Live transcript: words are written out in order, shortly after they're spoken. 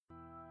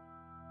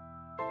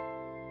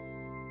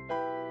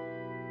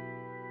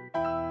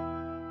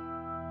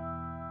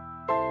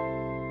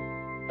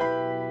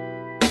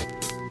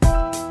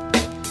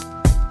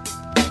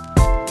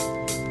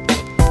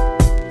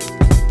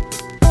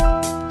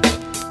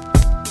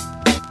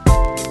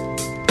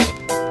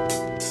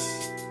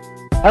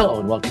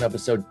Hello and welcome to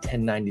episode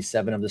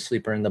 1097 of The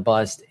Sleeper and the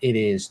Bust. It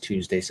is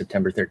Tuesday,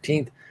 September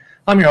 13th.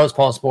 I'm your host,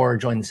 Paul Sporer,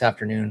 joined this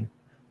afternoon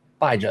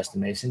by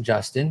Justin Mason.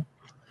 Justin,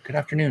 good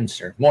afternoon,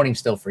 sir. Morning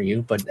still for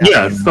you, but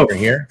still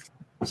here.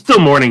 Still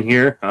morning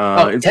here.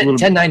 It's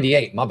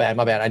 1098. My bad.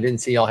 I didn't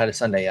see y'all had a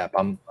Sunday app.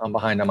 I'm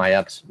behind on my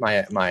apps,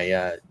 my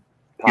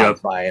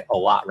pods by a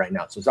lot right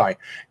now. So sorry.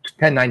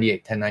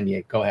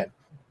 1098. Go ahead.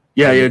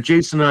 Yeah.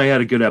 Jason and I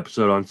had a good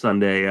episode on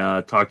Sunday.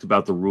 Talked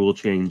about the rule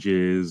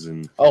changes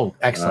and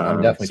excellent.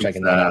 I'm definitely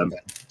checking that out. Then.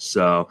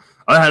 So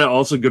I had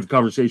also good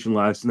conversation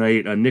last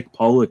night. Nick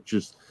Pollock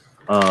just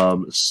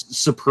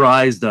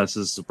surprised us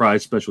as a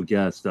surprise special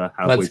guest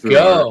halfway through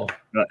our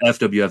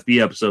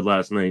FWFB episode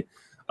last night.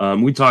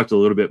 We talked a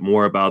little bit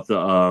more about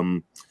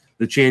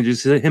the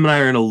changes. Him and I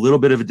are in a little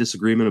bit of a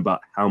disagreement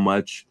about how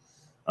much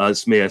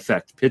this may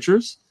affect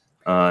pitchers.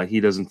 He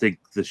doesn't think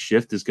the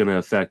shift is going to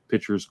affect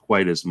pitchers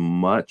quite as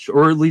much,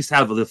 or at least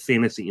have the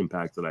fantasy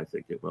impact that I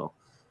think it will.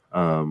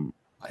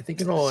 I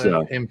think it'll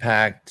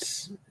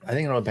impact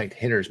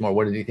hitters more.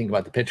 What did you think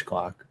about the pitch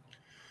clock?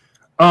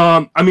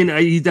 I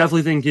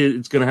definitely think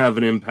it's going to have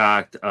an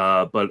impact.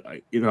 But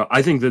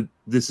I think that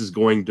this is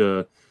going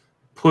to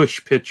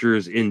push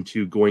pitchers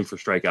into going for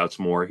strikeouts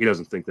more. He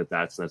doesn't think that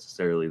that's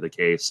necessarily the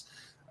case.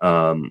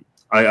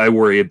 I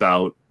worry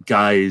about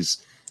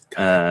guys.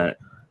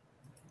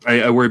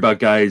 I worry about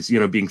guys,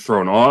 being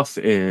thrown off,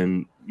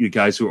 and you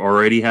guys who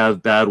already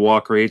have bad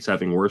walk rates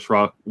having worse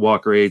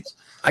walk rates.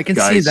 I can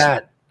see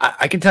that.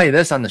 I can tell you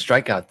this on the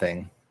strikeout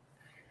thing.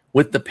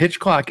 With the pitch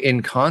clock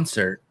in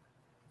concert,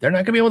 they're not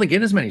going to be able to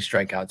get as many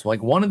strikeouts.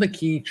 Like, one of the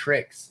key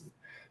tricks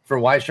for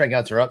why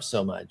strikeouts are up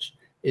so much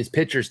is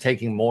pitchers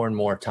taking more and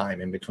more time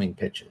in between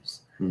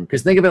pitches.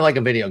 Because think of it like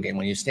a video game.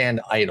 When you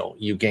stand idle,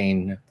 you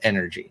gain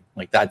energy.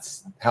 Like,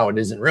 that's how it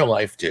is in real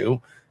life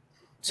too.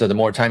 So the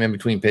more time in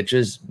between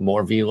pitches,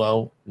 more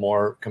velo,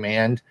 more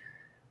command.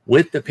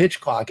 With the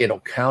pitch clock, it'll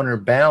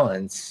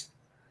counterbalance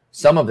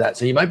some of that.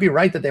 So you might be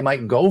right that they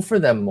might go for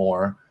them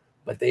more,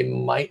 but they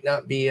might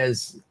not be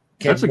as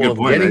capable of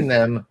getting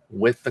them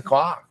with the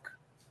clock.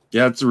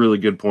 Yeah, that's a really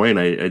good point.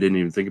 I didn't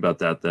even think about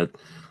that. That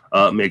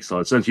makes a lot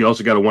of sense. You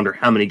also got to wonder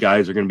how many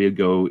guys are going to be able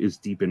to go as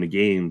deep in the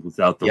game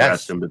without the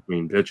rest in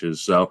between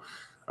pitches. So,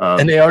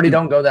 and they already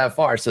don't go that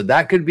far. So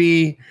that could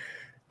be.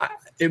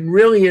 It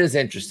really is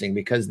interesting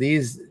because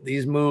these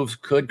moves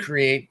could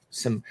create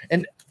some,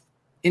 and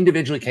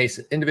individual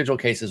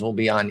cases will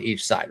be on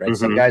each side, right? Mm-hmm.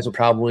 Some guys will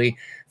probably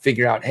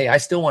figure out, hey, I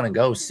still want to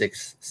go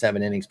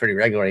 6-7 innings pretty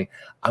regularly.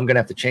 I'm going to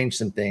have to change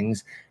some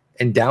things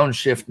and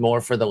downshift more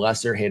for the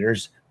lesser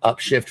hitters,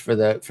 upshift for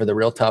the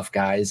real tough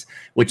guys,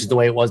 which is the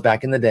way it was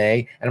back in the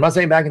day. And I'm not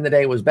saying back in the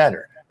day it was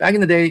better. Back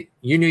in the day,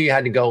 you knew you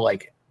had to go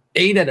like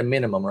 8 at a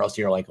minimum, or else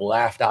you're like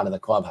laughed out of the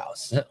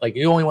clubhouse. Like,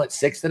 you only went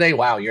 6 today.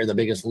 Wow, you're the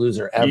biggest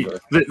loser ever.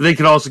 They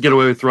could also get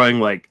away with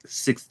throwing like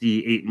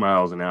 68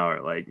 miles an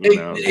hour. Like,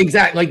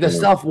 exactly. Like, the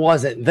stuff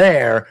wasn't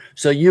there,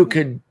 so you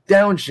could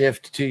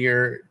downshift to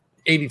your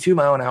 82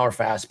 mile an hour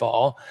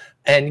fastball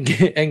and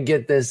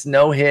get this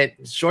no hit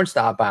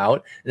shortstop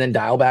out, and then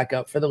dial back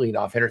up for the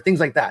leadoff hitter. Things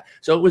like that.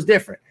 So it was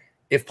different.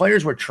 If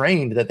players were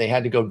trained that they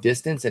had to go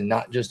distance and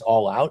not just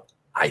all out,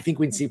 I think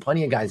we'd see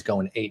plenty of guys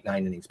going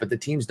 8-9 innings, but the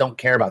teams don't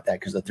care about that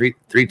because the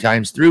three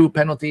times through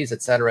penalties,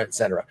 et cetera, et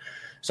cetera.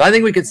 So I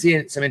think we could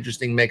see some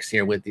interesting mix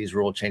here with these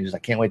rule changes. I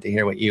can't wait to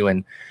hear what you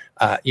and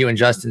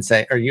Justin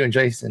say, or you and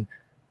Jason.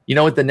 You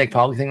know what the Nick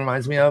Pollock thing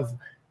reminds me of?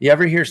 You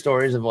ever hear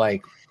stories of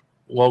like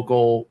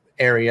local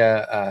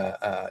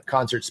area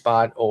concert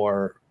spot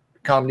or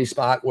comedy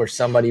spot where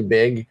somebody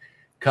big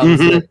comes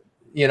in?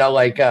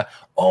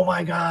 Oh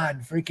my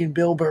God, freaking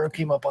Bill Burr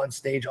came up on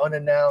stage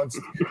unannounced,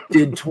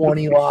 did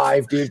 20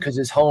 live, dude, because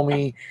his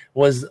homie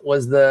was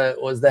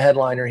the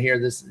headliner here,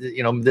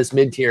 this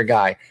mid-tier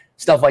guy,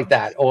 stuff like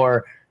that.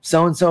 Or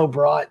so-and-so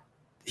brought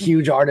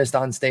huge artist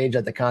on stage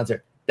at the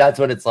concert. That's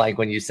what it's like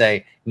when you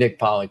say Nick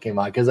Pollock came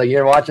on, because like,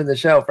 you're watching the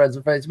show, Friends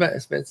with Friends,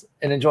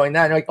 and enjoying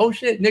that. And you're like, oh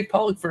shit, Nick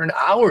Pollock for an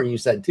hour, you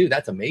said too.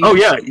 That's amazing. Oh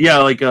yeah.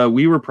 Like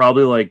we were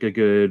probably like a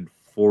good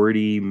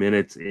 40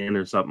 minutes in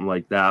or something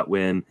like that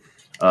when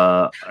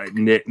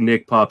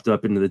Nick popped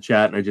up into the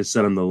chat, and I just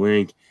sent him the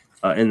link,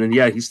 and then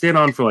he stayed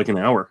on for like an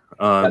hour.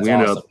 That's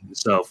awesome.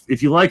 So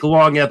if you like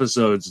long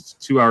episodes, it's a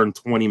 2 hour and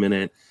 20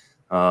 minute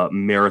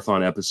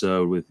marathon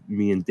episode with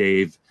me and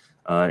Dave,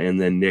 and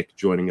then Nick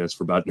joining us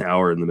for about an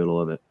hour in the middle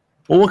of it.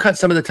 Well, we'll cut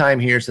some of the time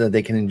here so that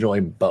they can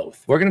enjoy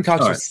both. We're going to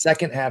talk some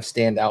second half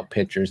standout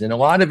pitchers. And a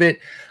lot of it,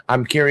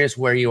 I'm curious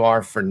where you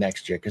are for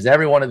next year, because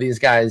every one of these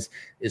guys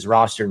is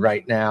rostered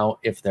right now.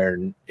 If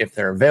they're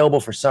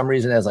available for some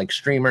reason as like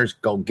streamers,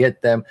 go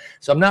get them.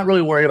 So I'm not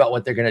really worried about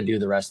what they're going to do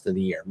the rest of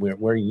the year.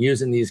 We're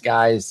using these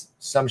guys.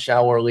 Some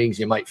shallower leagues,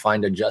 you might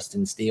find a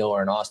Justin Steele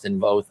or an Austin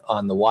Voth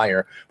on the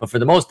wire. But for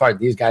the most part,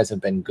 these guys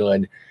have been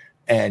good.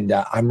 And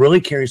I'm really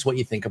curious what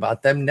you think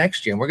about them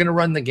next year. And we're going to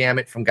run the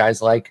gamut from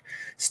guys like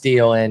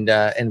Steele and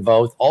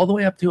Voth all the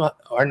way up to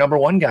our number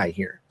one guy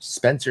here,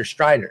 Spencer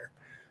Strider.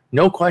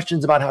 No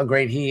questions about how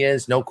great he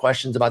is. No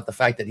questions about the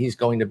fact that he's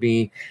going to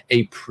be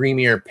a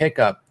premier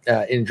pickup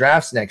in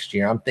drafts next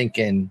year. I'm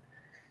thinking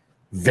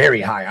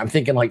very high. I'm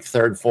thinking like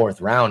third,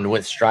 fourth round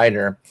with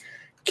Strider.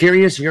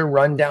 Curious your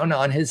rundown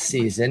on his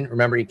season.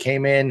 Remember, he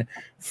came in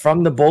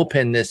from the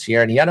bullpen this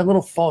year, and he had a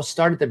little false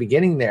start at the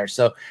beginning there.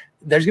 So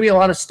there's going to be a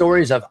lot of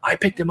stories of I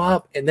picked him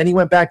up, and then he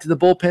went back to the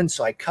bullpen,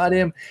 so I cut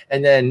him.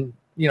 And then,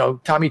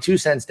 Tommy 2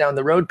 Cents down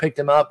the road picked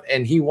him up,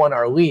 and he won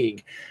our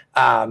league.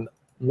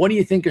 What do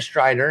you think of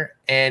Strider,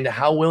 and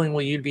how willing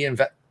will you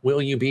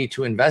be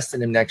to invest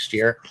in him next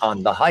year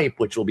on the hype,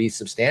 which will be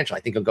substantial? I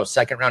think he'll go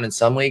second round in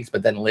some leagues,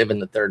 but then live in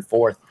the third,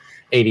 fourth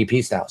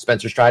ADP style.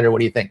 Spencer Strider, what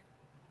do you think?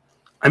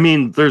 I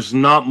mean, there's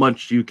not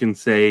much you can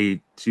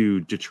say to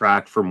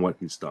detract from what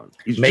he's done.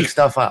 Make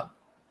stuff up.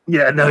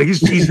 Yeah, no,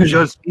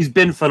 he's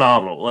been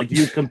phenomenal. Like,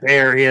 you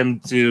compare him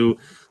to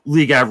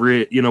league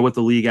average, what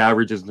the league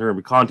average is in terms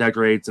of contact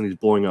rates, and he's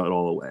blowing out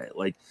all the way.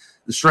 Like,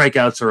 the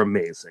strikeouts are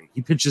amazing.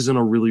 He pitches in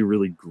a really,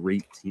 really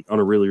great team, on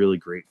a really, really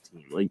great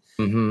team. Like,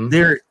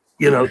 they're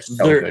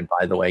good,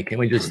 by the way. Can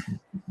we just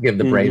give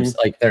the Braves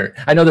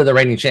I know they're the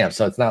reigning champs,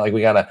 so it's not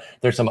like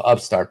there's some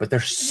upstart, but they're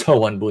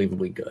so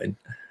unbelievably good.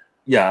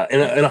 Yeah,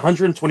 in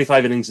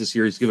 125 innings this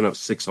year, he's given up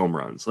 6 home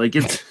runs. Like,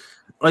 it's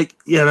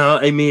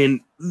I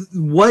mean,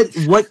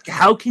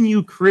 how can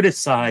you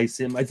criticize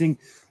him? I think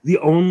the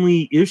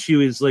only issue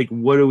is, like,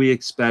 what do we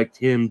expect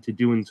him to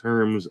do in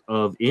terms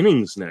of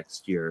innings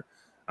next year?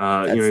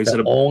 That's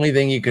the only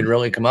thing you could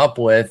really come up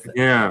with.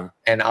 Yeah.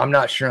 And I'm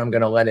not sure I'm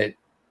going to let it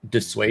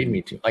dissuade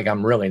me to. Like,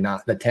 I'm really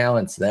not. The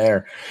talent's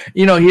there.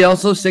 He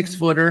also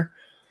 6-footer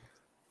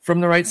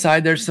from the right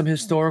side. There's some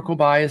historical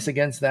bias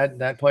against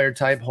that player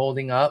type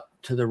holding up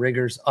to the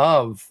rigors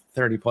of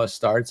 30-plus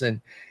starts, and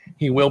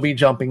he will be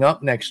jumping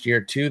up next year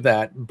to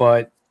that.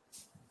 But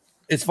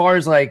as far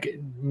as, like,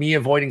 me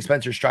avoiding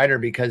Spencer Strider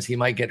because he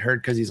might get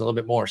hurt because he's a little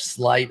bit more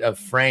slight of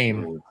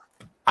frame,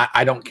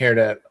 I don't care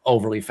to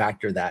overly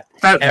factor that.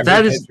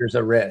 That is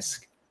a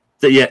risk.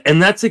 Yeah,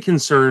 and that's a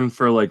concern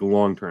for, like,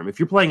 long term. If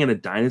you're playing in a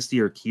dynasty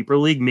or keeper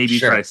league, maybe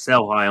try to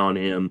sell high on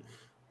him.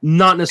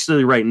 Not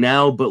necessarily right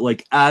now, but,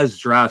 like, as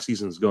draft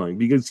season's going,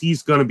 because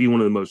he's going to be one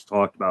of the most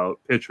talked about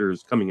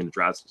pitchers coming into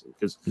draft season.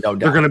 Because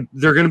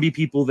they're gonna be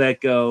people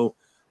that go,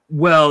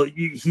 well,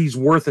 he's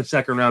worth a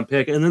second round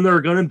pick, and then there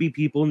are going to be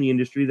people in the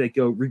industry that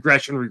go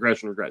regression.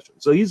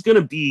 So he's going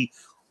to be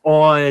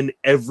on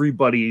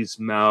everybody's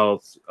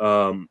mouth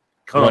come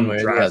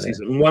draft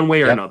season, one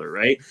way or another,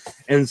 right?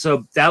 And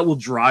so that will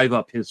drive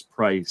up his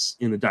price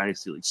in a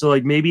dynasty league. So,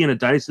 like, maybe in a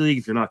dynasty league,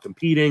 if you're not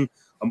competing,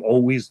 I'm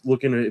always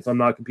looking at, if I'm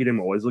not competing, I'm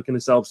always looking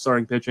to sell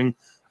starting pitching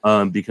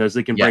because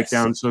they can break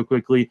down so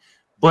quickly.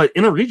 But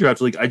in a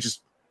redraft league,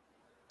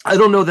 I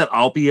don't know that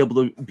I'll be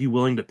able to be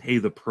willing to pay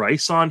the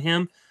price on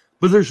him,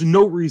 but there's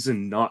no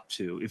reason not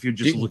to if you're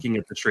just looking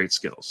at the straight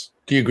skills.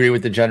 Do you agree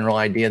with the general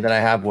idea that I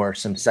have where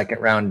some second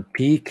round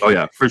peak? Oh,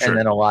 yeah, for sure. And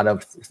then a lot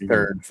of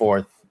third,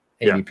 fourth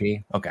ADP?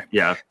 Yeah. Okay.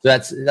 Yeah. So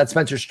that's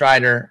Spencer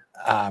Strider.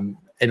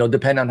 It'll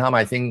depend on how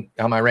my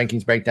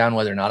rankings break down,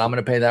 whether or not I'm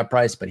going to pay that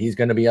price, but he's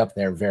going to be up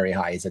there very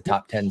high. He's a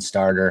top 10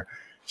 starter.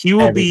 He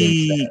will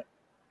be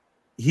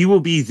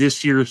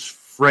this year's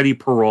Freddie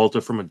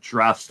Peralta from a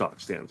draft stock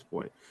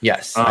standpoint.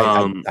 Yes.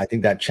 I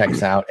think that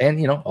checks out.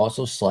 And,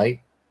 also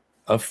slight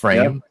of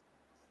frame,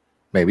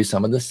 maybe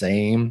some of the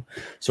same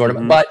sort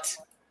of, but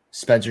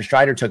Spencer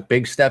Strider took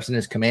big steps in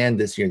his command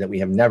this year that we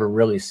have never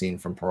really seen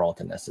from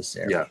Peralta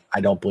necessarily. Yeah,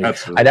 I don't believe.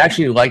 Absolutely. I'd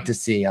actually like to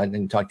see, I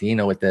didn't talk to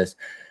Eno with this,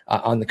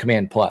 on the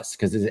Command Plus,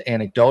 because is it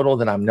anecdotal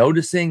that I'm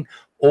noticing,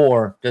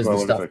 or does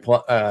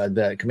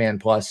the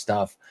Command Plus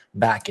stuff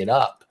back it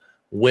up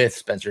with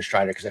Spencer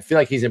Strider? Because I feel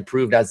like he's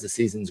improved as the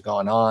season's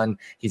gone on.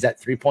 He's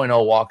at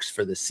 3.0 walks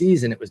for the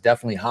season. It was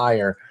definitely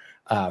higher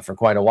for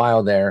quite a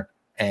while there.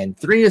 And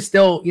 3 is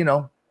still,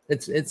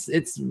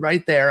 it's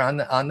right there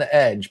on the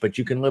edge, but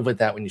you can live with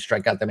that when you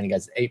strike out that many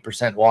guys.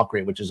 8% walk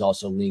rate, which is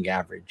also league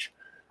average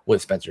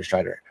with Spencer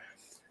Strider.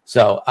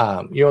 So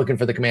you're looking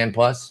for the Command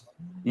Plus?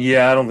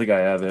 Yeah, I don't think I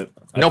have it.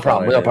 No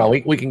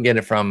problem. We can get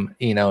it from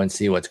and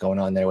see what's going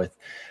on there with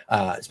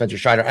Spencer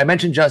Strider. I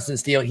mentioned Justin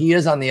Steele. He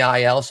is on the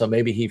IL, so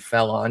maybe he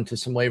fell onto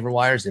some waiver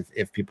wires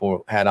if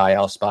people had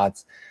IL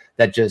spots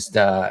that just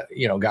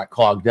got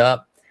clogged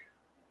up.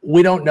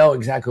 We don't know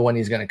exactly when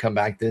he's going to come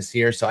back this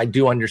year, so I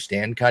do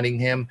understand cutting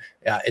him.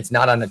 It's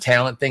not on a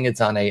talent thing.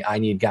 It's on I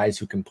need guys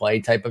who can play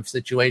type of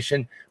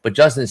situation. But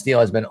Justin Steele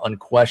has been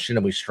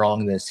unquestionably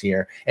strong this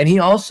year. And he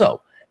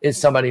also is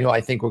somebody who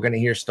I think we're going to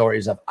hear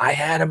stories of. I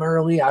had him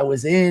early, I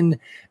was in,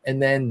 and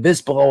then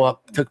this blow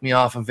up took me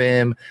off of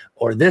him,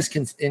 or this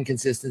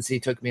inconsistency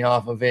took me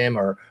off of him,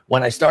 or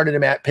when I started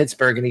him at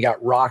Pittsburgh and he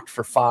got rocked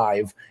for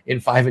 5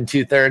 in 5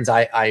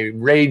 2/3, I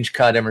rage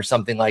cut him or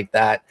something like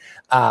that.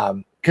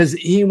 Because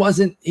he was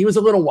a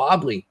little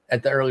wobbly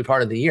at the early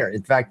part of the year.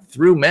 In fact,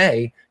 through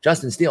May,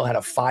 Justin Steele had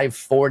a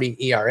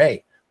 5.40 ERA,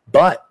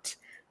 but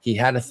he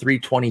had a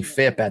 3.20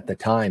 FIP at the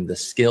time. The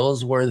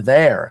skills were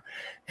there.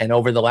 And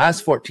over the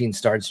last 14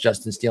 starts,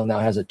 Justin Steele now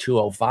has a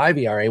 2.05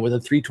 ERA with a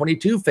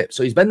 3.22 FIP.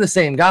 So he's been the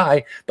same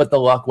guy, but the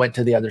luck went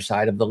to the other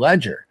side of the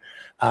ledger.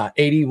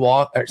 80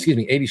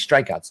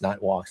 strikeouts,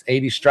 not walks,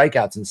 80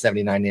 strikeouts in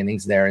 79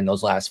 innings there in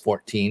those last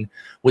 14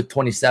 with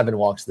 27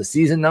 walks. The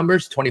season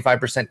numbers,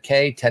 25%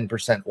 K,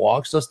 10%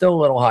 walks. So still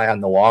a little high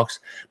on the walks,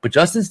 but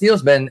Justin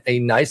Steele's been a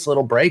nice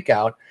little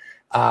breakout.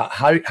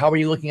 How are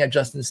you looking at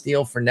Justin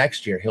Steele for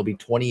next year? He'll be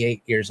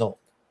 28 years old.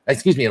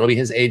 Excuse me. It'll be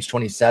his age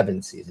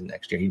 27 season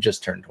next year. He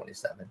just turned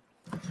 27.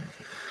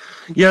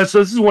 Yeah, so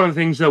this is one of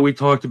the things that we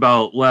talked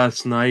about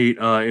last night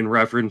in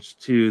reference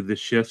to the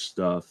shift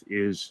stuff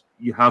is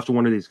you have to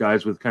wonder these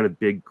guys with kind of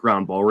big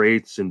ground ball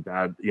rates and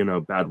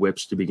bad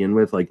whips to begin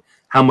with, like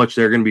how much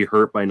they're going to be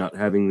hurt by not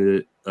having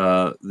the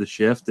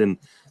shift. And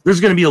there's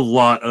going to be a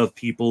lot of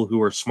people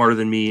who are smarter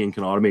than me and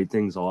can automate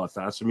things a lot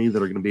faster than me that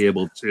are going to be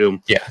able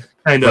to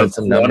kind of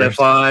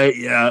quantify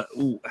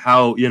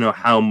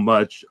how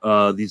much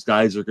these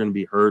guys are going to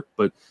be hurt.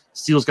 But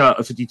Steele's got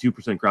a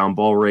 52% ground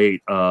ball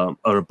rate,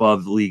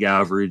 above the league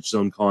average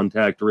zone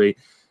contact rate.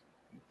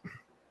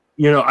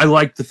 I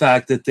like the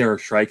fact that there are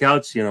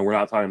strikeouts. We're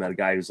not talking about a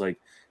guy who's like,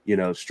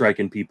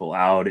 striking people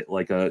out at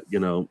like a,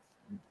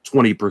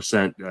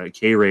 20%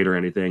 K rate or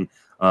anything.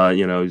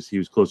 He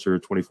was closer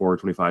to 24 or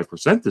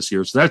 25% this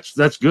year. So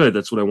that's good.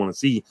 That's what I want to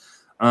see.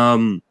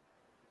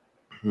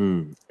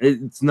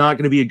 It's not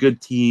going to be a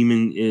good team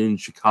in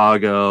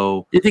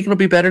Chicago. You think it'll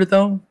be better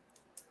though?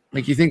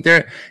 Like you think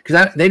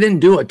because they didn't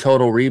do a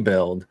total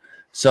rebuild.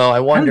 So I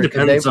wonder. It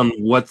depends on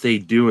what they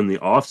do in the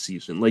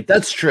offseason. Like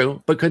that's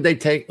true. But could they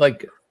take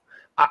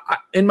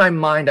in my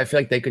mind, I feel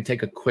like they could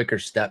take a quicker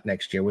step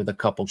next year with a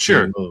couple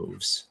key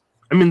moves.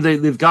 I mean,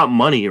 they've got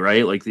money,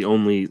 right? Like the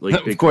only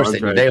big of course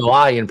they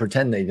lie and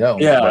pretend they don't.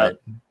 Yeah. But.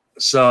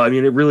 So I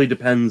mean, it really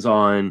depends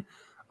on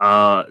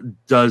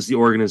does the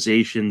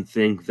organization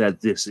think that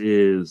this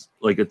is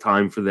like a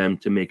time for them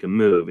to make a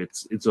move?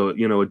 It's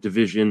a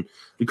division.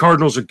 The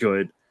Cardinals are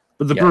good,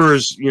 but the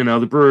Brewers,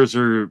 the Brewers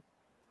are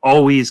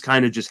always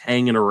kind of just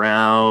hanging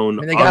around.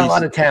 I mean, they got a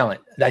lot of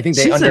talent. I think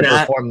they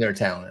underperform their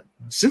talent.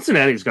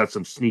 Cincinnati's got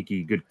some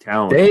sneaky good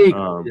talent. They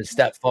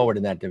step forward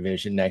in that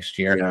division next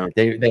year. Yeah.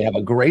 They have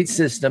a great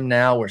system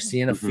now. We're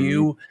seeing a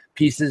few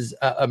pieces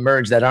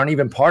emerge that aren't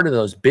even part of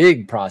those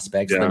big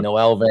prospects, the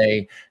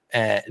Noelve,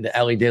 the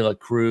Ellie De La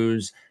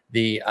Cruz,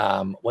 the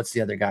what's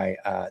the other guy?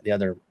 The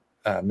other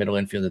middle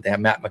infielder. They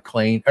have Matt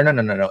McClain. Or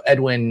no.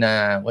 Edwin.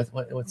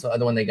 What's the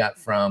other one they got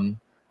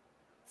from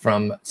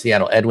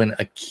Seattle? Edwin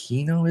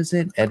Aquino, is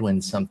it? Edwin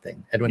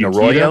something. Edwin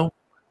Arroyo.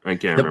 I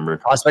can't remember.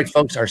 Prospect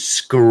folks are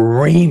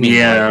screaming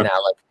right now,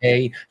 like,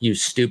 hey, you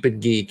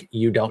stupid geek,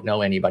 you don't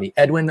know anybody.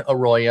 Edwin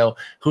Arroyo,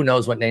 who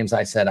knows what names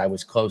I said? I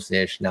was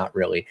close-ish, not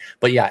really.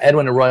 But yeah,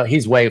 Edwin Arroyo,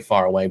 he's way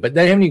far away. But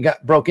they haven't even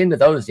broke into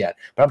those yet.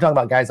 But I'm talking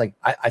about guys like,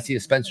 I see a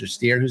Spencer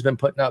Steer who's been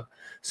putting up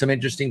some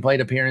interesting plate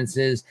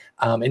appearances.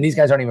 And these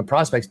guys aren't even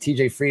prospects,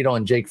 TJ Friedel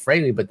and Jake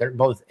Fraley, but they're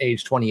both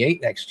age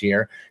 28 next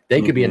year.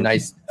 They could be a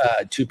nice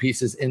two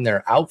pieces in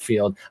their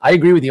outfield. I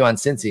agree with you on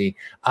Cincy.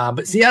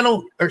 But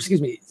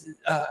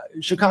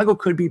Chicago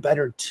could be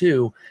better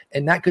too.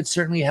 And that could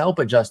certainly help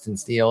a Justin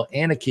Steele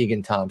and a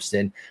Keegan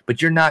Thompson.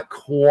 But you're not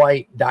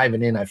quite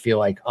diving in, I feel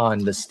like, on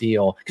the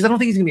Steele. Because I don't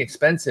think he's going to be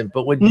expensive.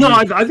 But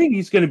I think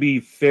he's going to be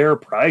fair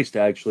priced,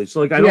 actually.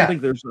 So, I don't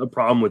think there's a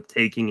problem with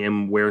taking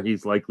him where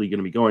he's likely going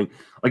to be going.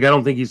 I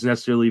don't think he's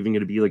necessarily even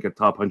going to be like a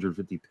top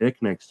 150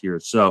 pick next year.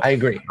 So I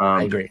agree.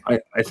 I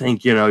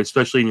think,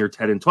 especially in your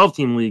 10 and 12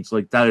 team leagues,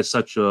 like that is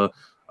such a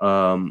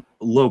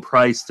low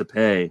price to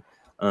pay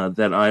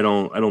that I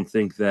don't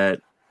think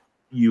that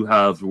you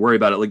have to worry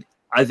about it. Like,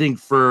 I think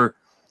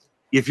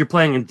if you're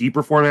playing in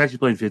deeper formats, you're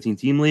playing 15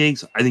 team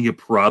leagues, I think you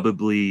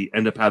probably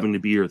end up having to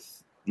be your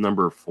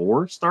number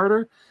 4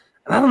 starter.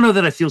 And I don't know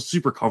that I feel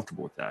super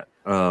comfortable with that.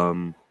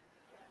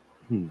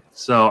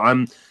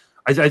 So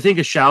I think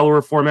a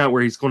shallower format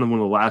where he's going to one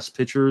of the last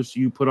pitchers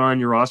you put on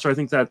your roster, I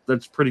think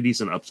that's pretty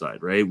decent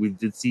upside, right? We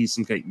did see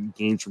some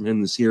gains from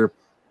him this year.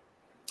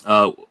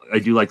 I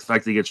do like the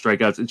fact that he gets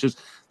strikeouts. It's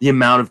just the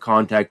amount of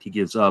contact he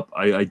gives up.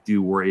 I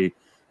do worry.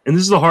 And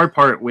this is the hard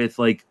part with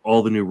like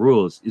all the new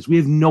rules is we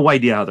have no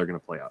idea how they're going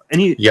to play out. And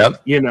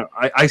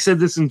I said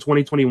this in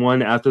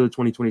 2021 after the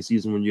 2020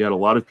 season when you had a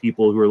lot of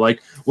people who were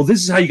like, well,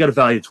 this is how you got to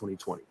value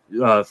 2020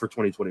 for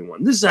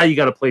 2021. This is how you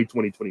got to play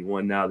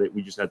 2021 now that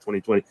we just had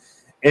 2020.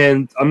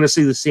 And I'm going to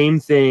say the same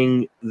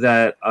thing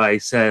that I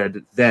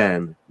said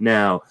then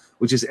now,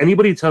 which is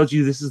anybody who tells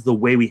you this is the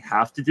way we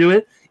have to do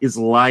it is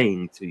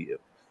lying to you.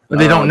 But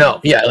they don't know.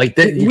 Yeah, like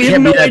you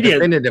can't be that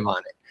definitive on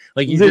it.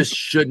 Like you just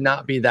should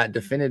not be that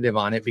definitive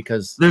on it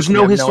because there's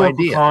no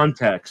historical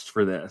context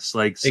for this.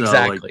 Like so,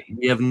 exactly,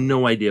 we have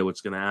no idea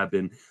what's going to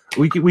happen.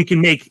 We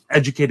can make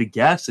educated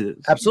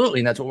guesses. Absolutely,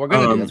 and that's what we're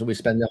going to do. That's what we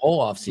spend the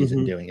whole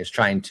offseason doing is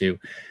trying to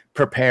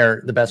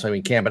prepare the best way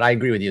we can. But I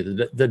agree with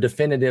you. The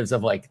definitives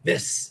of like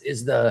this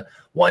is the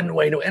one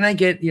way to. And I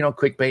get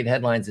clickbait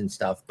headlines and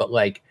stuff, but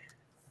like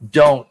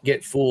don't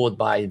get fooled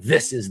by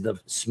this is the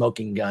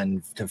smoking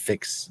gun to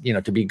fix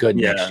to be good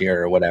next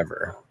year or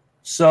whatever.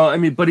 So, I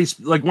mean, but he's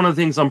like one of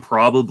the things I'm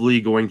probably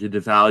going to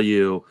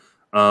devalue,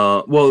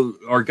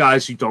 are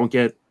guys who don't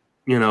get,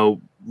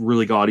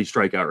 really gaudy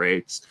strikeout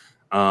rates.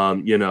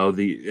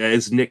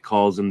 as Nick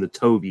calls them, the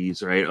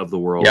Tobies, right, of the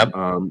world. Yep.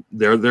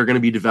 They're going to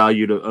be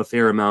devalued a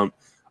fair amount.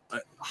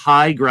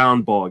 High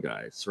ground ball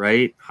guys,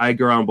 right? High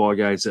ground ball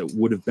guys that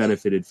would have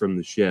benefited from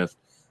the shift.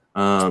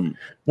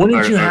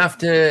 Wouldn't you have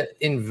to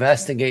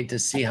investigate to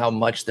see how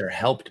much they're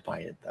helped by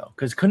it, though?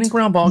 Because couldn't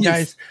ground ball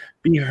guys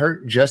be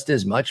hurt just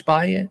as much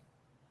by it?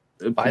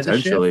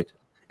 Potentially.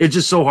 It's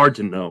just so hard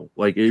to know.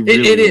 Like it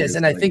is,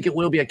 and I think it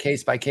will be a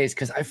case by case,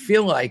 because I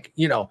feel like,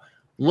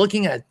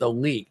 looking at the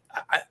league,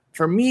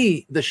 for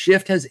me, the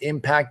shift has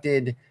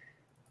impacted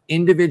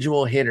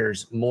individual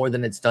hitters more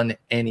than it's done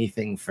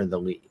anything for the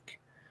league,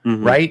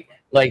 right?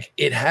 Like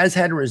it has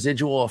had a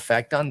residual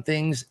effect on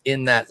things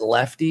in that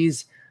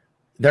lefties,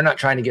 they're not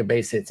trying to get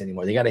base hits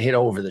anymore. They got to hit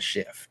over the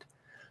shift.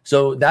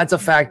 So that's a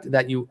factor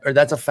that you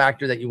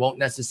won't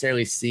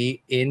necessarily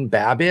see in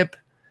BABIP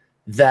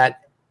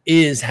that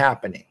is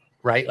happening,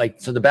 right?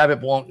 Like, so the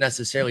BABIP won't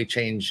necessarily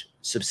change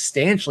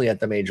substantially at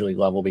the major league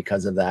level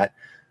because of that,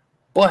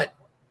 but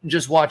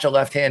just watch a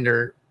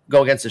left-hander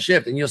go against the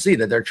shift and you'll see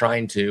that they're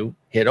trying to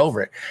hit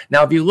over it.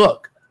 Now, if you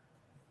look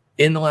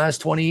in the last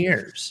 20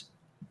 years,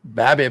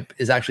 BABIP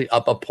is actually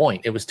up a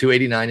point. It was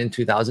 289 in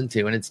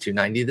 2002 and it's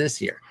 290 this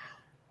year.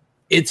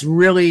 It's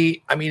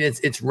really,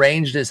 it's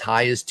ranged as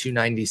high as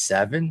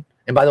 297.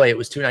 And by the way, it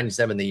was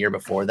 297 the year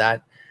before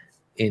that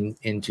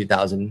in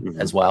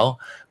 2000 as well.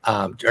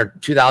 Or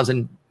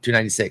 2000,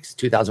 296,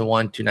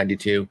 2001,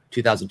 292,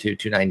 2002,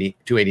 290,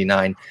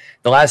 289.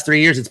 The last 3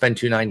 years, it's been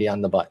 290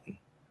 on the button.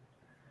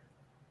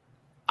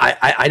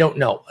 I don't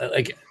know.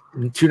 Like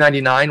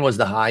 299 was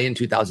the high in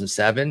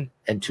 2007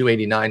 and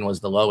 289 was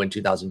the low in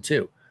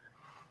 2002.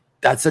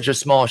 That's such a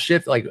small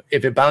shift. Like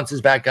if it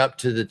bounces back up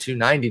to the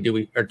 290,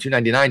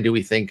 299, do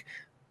we think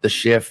the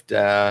shift,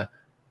 there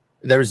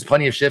was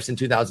plenty of shifts in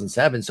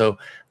 2007. So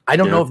I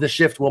don't know if the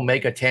shift will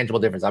make a tangible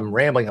difference. I'm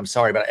rambling. I'm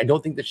sorry, but I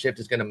don't think the shift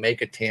is going to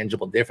make a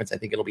tangible difference. I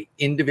think it'll be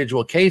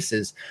individual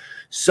cases.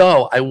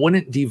 So I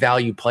wouldn't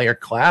devalue player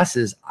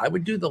classes. I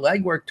would do the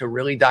legwork to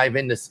really dive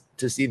in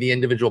to see the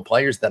individual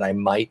players that I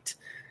might,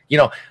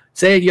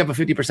 say you have a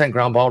 50%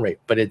 ground ball rate,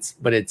 but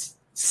it's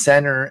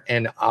center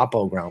and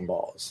oppo ground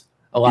balls.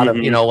 A lot of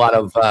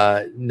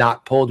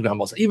not pulled ground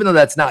balls, even though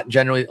that's not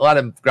generally, a lot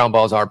of ground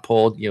balls are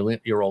pulled, you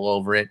roll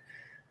over it.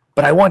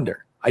 But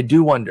I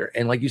do wonder.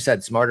 And like you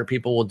said, smarter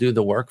people will do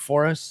the work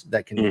for us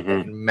that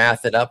can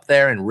math it up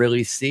there and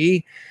really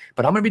see.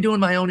 But I'm going to be doing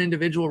my own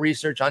individual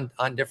research on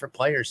different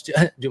players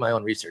to do my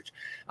own research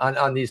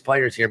on these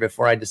players here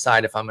before I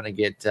decide if I'm going to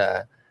get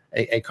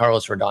a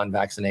Carlos Rodon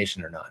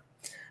vaccination or not.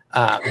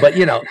 But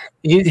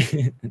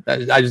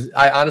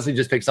I honestly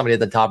just picked somebody at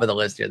the top of the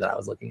list here that I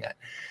was looking at.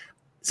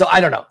 So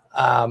I don't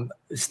know.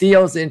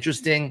 Steele's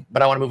interesting,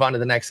 but I want to move on to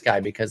the next guy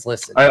because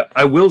listen.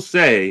 I will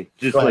say,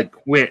 just like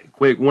quick,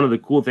 one of the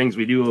cool things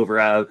we do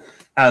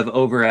have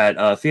over at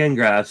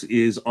Fangraphs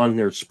is on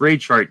their spray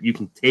chart, you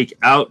can take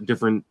out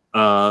different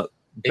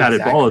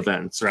batted ball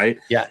events, right?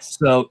 Yes.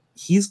 So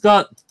he's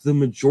got the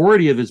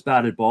majority of his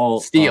batted ball.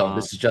 Steele.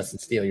 This is Justin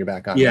Steele. You're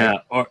back on. Yeah.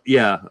 Right?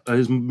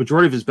 His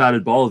majority of his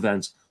batted ball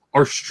events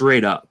are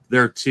straight up.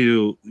 They're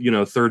to,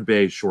 third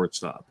base,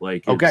 shortstop.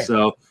 Okay.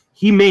 So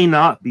he may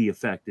not be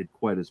affected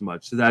quite as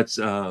much. So that's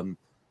a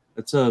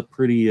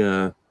pretty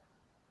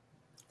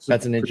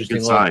that's an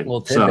interesting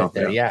little tidbit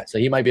there. Yeah. So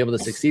he might be able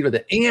to succeed with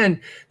it. And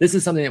this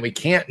is something that we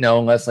can't know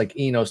unless like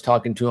Eno's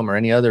talking to him or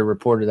any other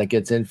reporter that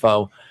gets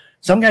info.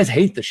 Some guys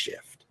hate the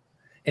shift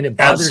and it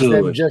bothers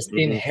them just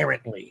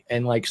inherently.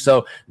 And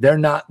so they're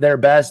not their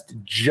best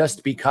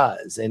just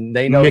because, and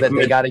they know that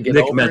they got to get over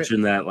it. Nick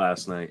mentioned that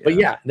last night. But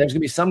there's gonna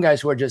be some guys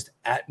who are just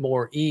at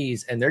more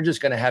ease and they're just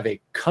going to have a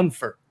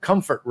comfort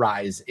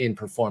rise in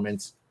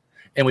performance.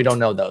 And we don't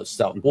know those.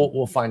 So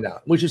we'll find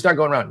out. We should start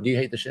going around. Do you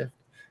hate the shift?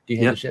 Do you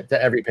hate the shift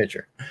to every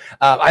pitcher?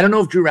 I don't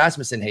know if Drew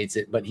Rasmussen hates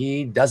it, but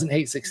he doesn't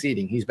hate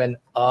succeeding. He's been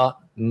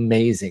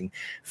amazing.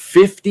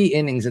 50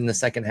 innings in the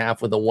second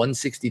half with a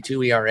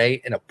 1.62 ERA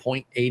and a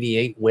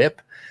 0.88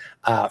 WHIP.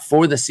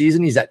 For the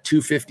season, he's at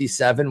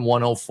 257,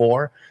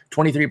 104,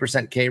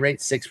 23% K rate,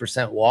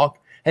 6% walk.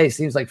 Hey,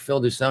 seems like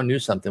Phil Dussault knew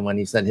something when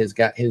he said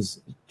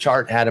his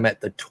chart had him at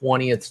the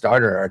 20th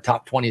starter or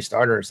top 20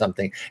 starter or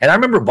something. And I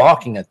remember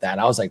balking at that.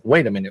 I was like,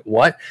 wait a minute,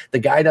 what? The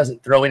guy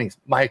doesn't throw innings.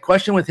 My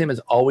question with him has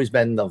always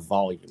been the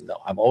volume,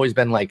 though. I've always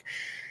been like,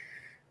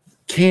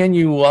 can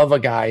you love a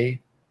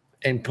guy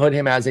and put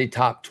him as a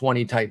top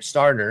 20 type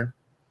starter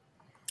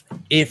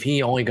if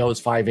he only goes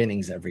 5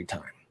 innings every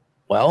time?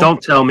 Well,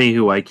 don't tell me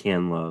who I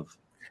can love.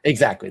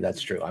 Exactly.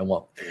 That's true. I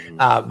won't.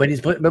 But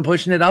he's been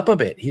pushing it up a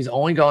bit. He's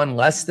only gone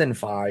less than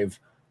 5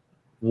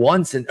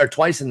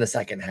 twice in the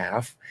second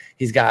half.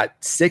 He's got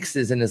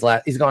 6s in his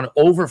last. He's gone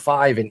over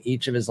 5 in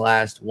each of his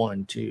last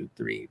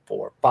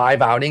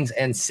 5 outings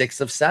and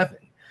 6 of 7.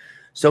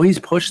 So he's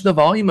pushed the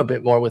volume a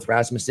bit more with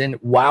Rasmussen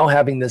while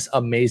having this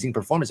amazing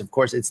performance. Of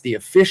course, it's the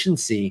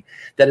efficiency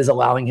that is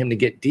allowing him to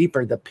get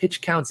deeper. The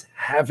pitch counts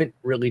haven't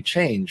really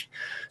changed.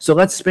 So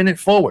let's spin it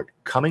forward.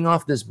 Coming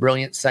off this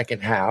brilliant second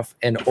half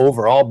and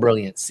overall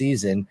brilliant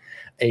season,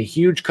 a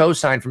huge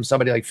cosign from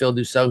somebody like Phil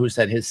Dussault, who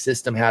said his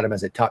system had him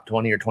as a top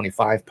 20 or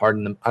 25.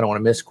 Pardon them, I don't want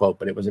to misquote,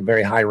 but it was a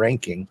very high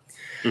ranking.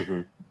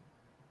 Mm-hmm.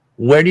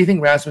 Where do you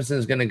think Rasmussen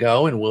is going to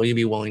go, and will you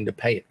be willing to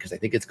pay it? Because I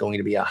think it's going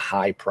to be a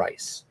high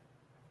price.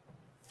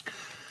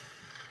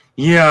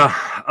 Yeah,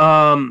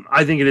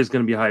 I think it is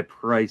going to be a high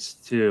price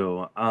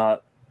too.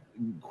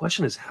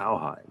 Question is how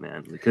high,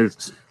 man?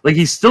 Because like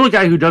he's still a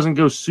guy who doesn't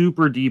go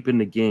super deep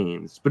into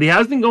games, but he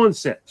has been going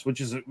 6,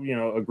 which is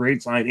a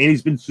great sign, and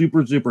he's been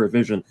super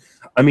efficient.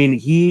 I mean,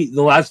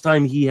 the last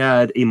time he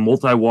had a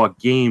multi-walk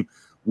game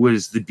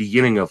was the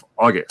beginning of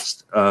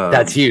August.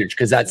 That's huge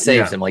because that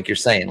saves him, like you're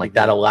saying. Like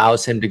that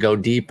allows him to go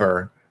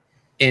deeper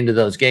into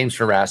those games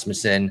for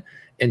Rasmussen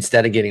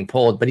instead of getting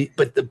pulled.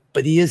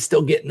 But he is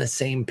still getting the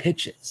same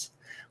pitches.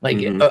 Like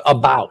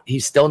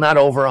he's still not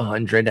over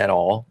 100 at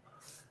all.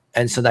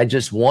 And so I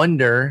just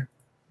wonder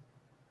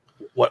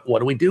what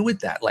do we do with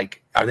that?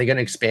 Like, are they going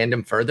to expand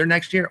him further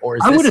next year? Or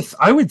is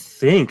I would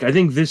think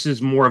this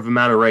is more of a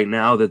matter right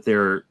now that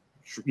they're,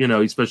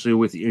 especially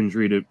with the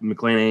injury to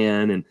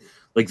McClanahan, and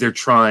like they're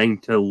trying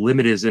to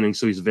limit his innings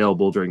so he's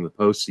available during the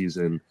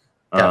postseason.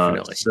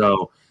 Definitely.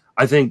 So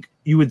I think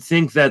you would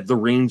think that the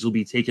reins will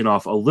be taken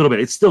off a little bit.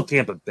 It's still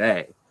Tampa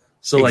Bay.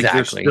 So like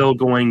they're still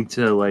going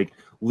to like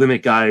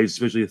limit guys,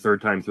 especially the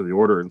third time through the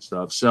order and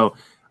stuff. So,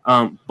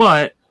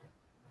 but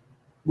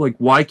like,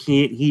 why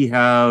can't he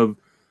have,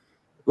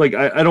 like,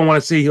 I don't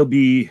want to say he'll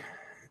be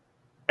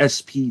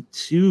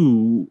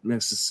SP2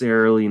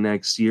 necessarily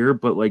next year,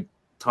 but like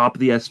top of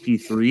the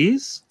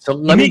SP3s. So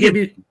let me give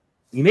you.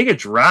 You may get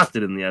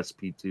drafted in the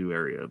SP2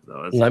 area,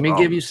 though. Let me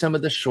give you some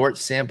of the short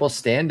sample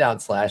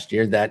standouts last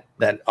year that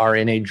are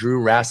in a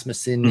Drew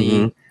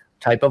Rasmussen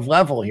type of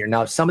level here.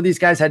 Now, some of these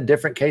guys had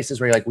different cases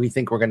where you're like, we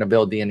think we're going to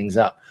build the innings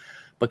up.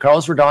 But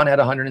Carlos Rodon had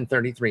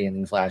 133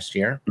 innings last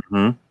year.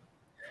 Mm-hmm.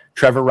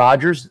 Trevor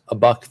Rogers,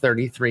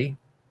 $133,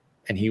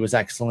 and he was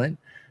excellent.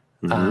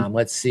 Mm-hmm.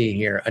 Let's see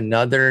here.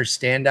 Another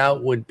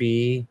standout would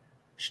be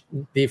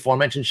the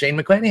aforementioned Shane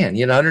McClanahan. He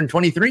had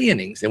 123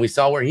 innings, and we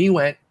saw where he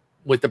went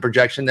with the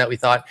projection that we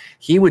thought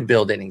he would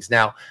build innings.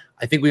 Now,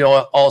 I think we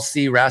all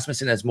see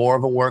Rasmussen as more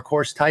of a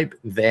workhorse type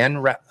than,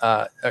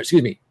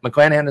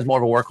 McClanahan is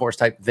more of a workhorse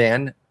type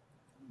than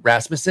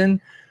Rasmussen.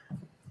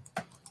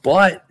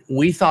 But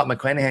we thought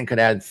McClanahan could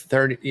add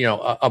 30,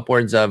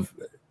 upwards of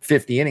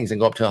 50 innings and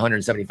go up to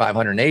 175,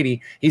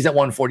 180. He's at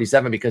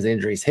 147 because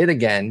injuries hit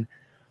again.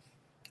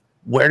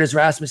 Where does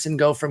Rasmussen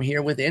go from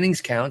here with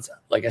innings counts?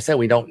 Like I said,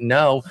 we don't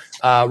know.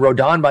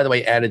 Rodon, by the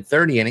way, added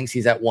 30 innings.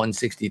 He's at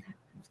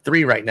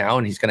 163 right now,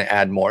 and he's going to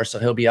add more. So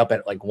he'll be up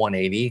at like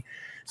 180.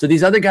 So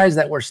these other guys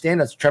that were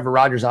standouts, Trevor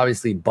Rogers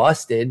obviously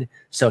busted,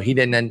 so he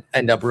didn't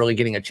end up really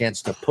getting a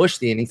chance to push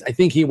the innings. I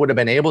think he would have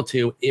been able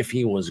to if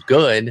he was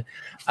good.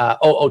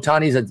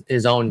 Ohtani's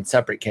his own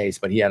separate case,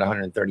 but he had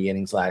 130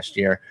 innings last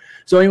year.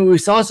 So I mean, we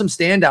saw some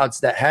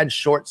standouts that had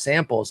short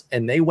samples,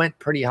 and they went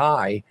pretty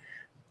high.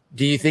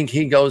 Do you think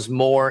he goes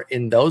more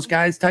in those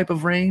guys type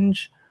of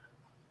range,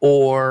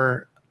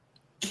 or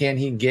can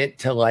he get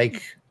to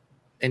like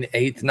an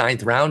 8th,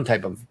 9th round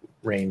type of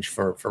range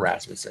for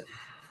Rasmussen?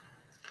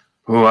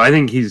 Oh, I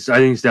think he's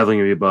definitely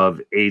gonna be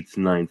above 8th,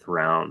 9th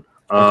round.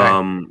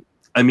 Okay.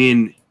 I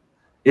mean,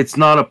 it's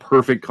not a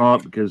perfect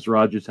comp because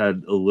Rogers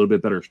had a little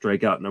bit better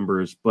strikeout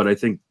numbers, but I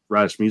think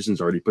Rasmussen's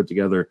already put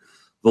together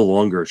the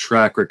longer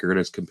track record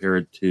as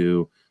compared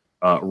to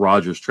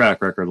Rogers'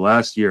 track record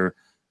last year.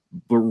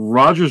 But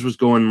Rogers was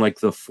going like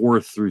the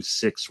 4th through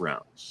 6th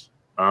rounds.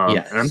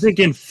 Yes. And I'm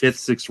thinking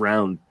 5th, 6th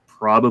round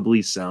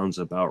probably sounds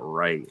about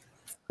right.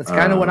 That's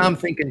kind of what I'm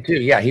thinking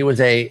too. Yeah, he was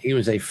a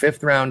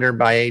 5th rounder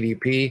by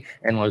ADP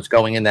and was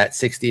going in that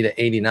 60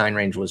 to 89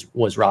 range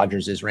was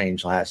Rogers'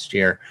 range last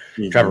year.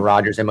 Mm-hmm. Trevor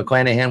Rogers, and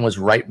McClanahan was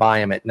right by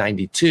him at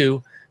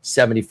 92,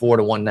 74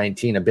 to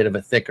 119, a bit of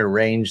a thicker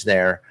range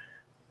there.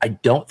 I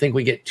don't think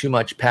we get too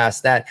much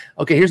past that.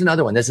 Okay, here's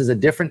another one. This is a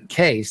different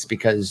case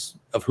because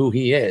of who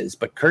he is,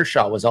 but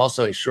Kershaw was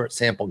also a short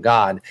sample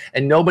god,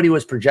 and nobody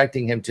was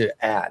projecting him to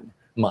add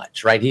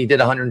much, right? He did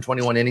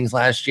 121 innings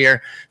last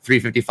year,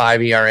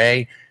 3.55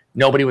 ERA.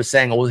 Nobody was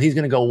saying, well, he's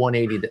going to go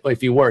 180.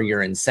 If you were,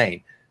 you're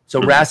insane.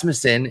 So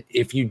Rasmussen,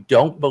 if you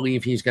don't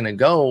believe he's going to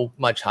go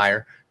much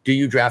higher, do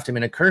you draft him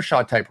in a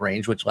Kershaw type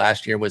range, which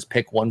last year was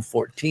pick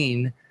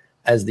 114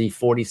 as the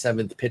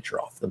 47th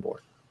pitcher off the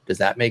board? Does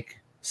that make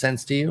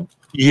sense to you?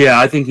 Yeah,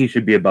 I think he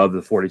should be above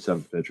the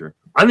 47th pitcher.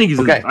 I think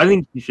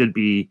he should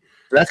be.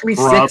 So that's going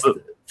to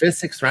be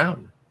 5th, 6th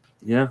round.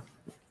 Yeah.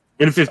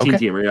 In a 15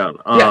 team, yeah.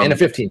 In a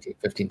 15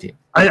 team.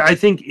 I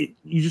think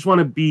you just want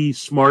to be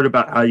smart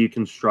about how you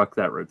construct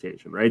that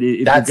rotation, right?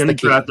 If you're going to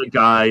draft a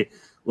guy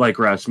like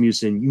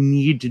Rasmussen, you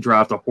need to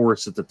draft a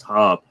horse at the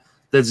top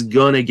that's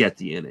going to get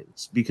the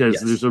innings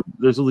because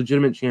there's a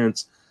legitimate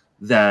chance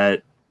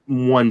that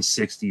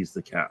 160 is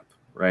the cap.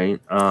 right?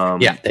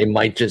 They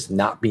might just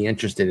not be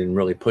interested in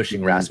really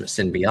pushing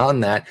Rasmussen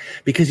beyond that,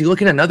 because you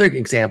look at another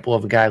example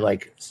of a guy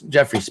like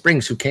Jeffrey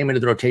Springs, who came into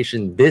the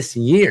rotation this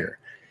year,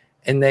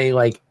 and they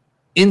like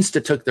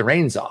took the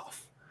reins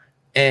off,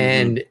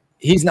 and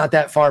he's not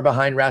that far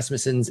behind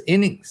Rasmussen's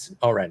innings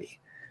already,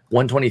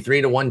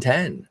 123 to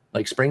 110.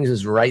 Like Springs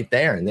is right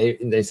there, and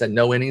they said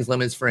no innings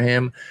limits for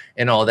him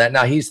and all that.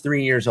 Now he's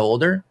 3 years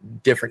older,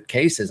 different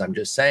cases. I'm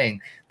just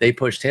saying they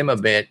pushed him a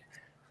bit.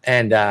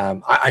 And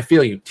I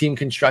feel you. Team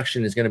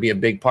construction is going to be a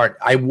big part.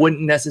 I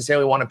wouldn't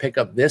necessarily want to pick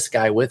up this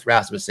guy with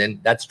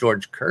Rasmussen. That's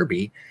George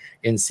Kirby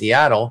in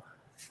Seattle.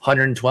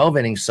 112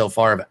 innings so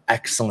far of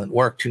excellent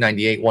work.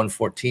 298,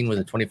 114 with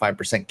a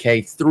 25%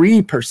 K,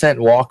 3%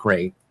 walk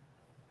rate.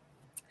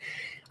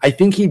 I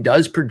think he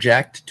does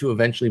project to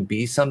eventually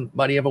be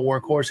somebody of a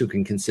workhorse who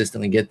can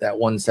consistently get that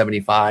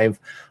 175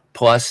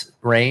 plus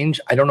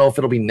range. I don't know if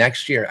it'll be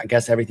next year. I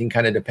guess everything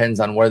kind of depends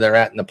on where they're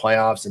at in the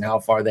playoffs and how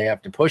far they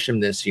have to push him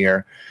this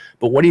year.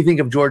 But what do you think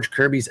of George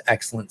Kirby's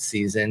excellent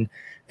season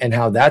and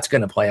how that's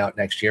going to play out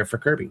next year for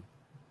Kirby?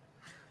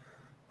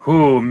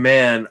 Oh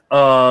man,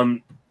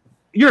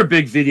 you're a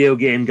big video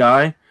game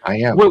guy. I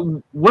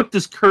am. What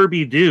does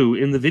Kirby do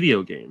in the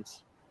video games?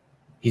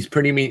 He's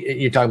pretty mean.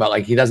 You're talking about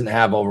like he doesn't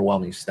have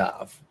overwhelming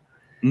stuff.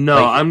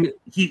 No, like,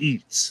 he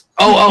eats.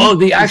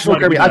 The actual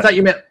Kirby. I thought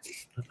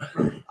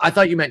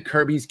you meant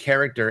Kirby's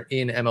character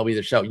in MLB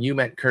The Show. You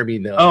meant Kirby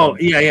the.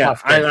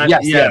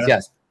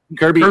 Yes.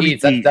 Kirby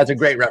eats. That's a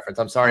great reference.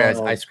 I'm sorry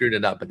I screwed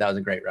it up, but that was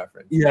a great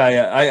reference.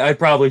 I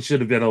probably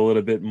should have been a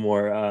little bit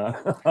more.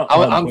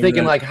 I'm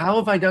thinking like, how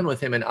have I done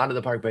with him in Out of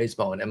the Park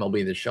Baseball and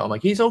MLB The Show? I'm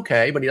like, he's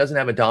okay, but he doesn't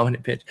have a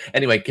dominant pitch.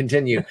 Anyway,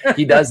 continue.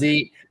 He does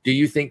eat. Do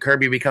you think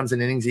Kirby becomes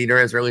an innings eater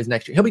as early as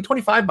next year? He'll be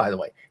 25, by the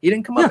way. He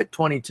didn't come up at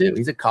 22.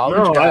 He's a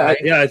college guy.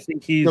 I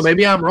think he's. So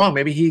maybe I'm wrong.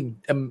 Maybe he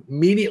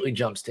immediately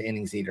jumps to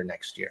innings eater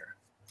next year.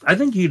 I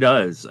think he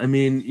does. I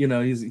mean,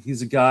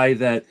 he's a guy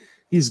that.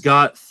 He's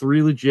got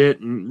 3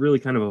 legit and really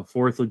kind of a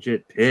 4th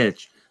legit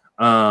pitch.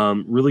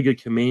 Really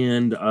good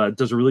command.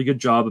 Does a really good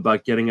job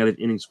about getting out of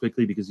innings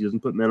quickly because he doesn't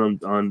put men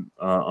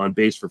on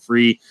base for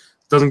free.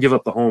 Doesn't give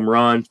up the home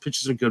runs.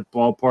 Pitches in a good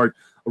ballpark.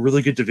 A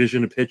really good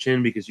division to pitch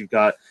in because you've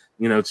got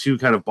 2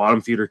 kind of bottom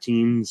feeder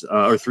teams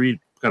or 3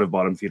 kind of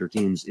bottom feeder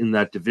teams in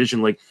that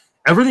division. Like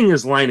everything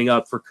is lining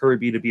up for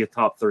Kirby to be a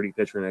top 30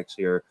 pitcher next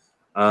year.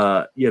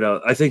 I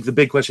think the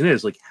big question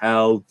is like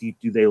how deep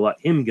do they let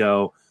him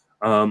go?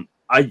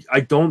 I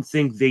don't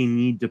think they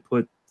need to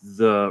put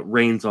the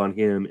reins on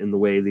him in the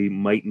way they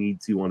might need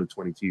to on a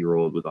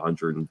 22-year-old with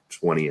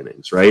 120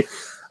 innings, right?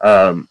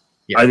 I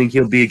think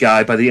he'll be a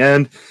guy by the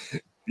end.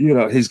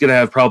 He's going to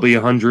have probably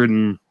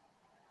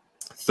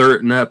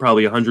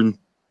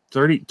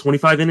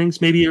 25 innings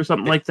maybe or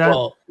something like that.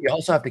 Well, you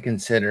also have to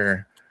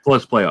consider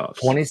plus playoffs.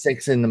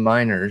 26 in the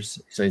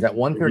minors. So he's at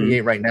 138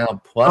 right now,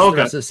 plus the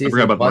rest of the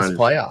season, plus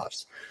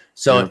playoffs.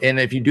 So, and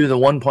if you do the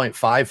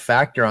 1.5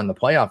 factor on the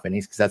playoff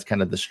innings, because that's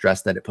kind of the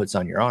stress that it puts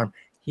on your arm,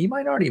 he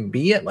might already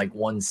be at like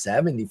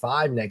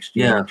 175 next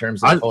year in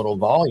terms of total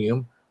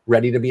volume,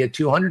 ready to be a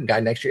 200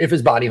 guy next year if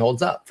his body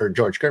holds up for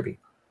George Kirby.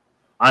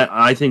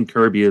 I think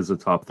Kirby is a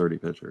top 30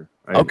 pitcher.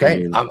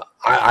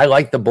 I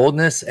like the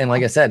boldness. And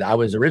like I said, I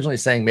was originally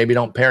saying maybe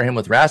don't pair him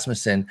with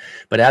Rasmussen.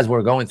 But as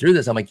we're going through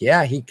this, I'm like,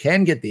 yeah, he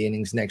can get the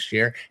innings next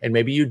year. And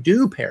maybe you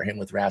do pair him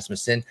with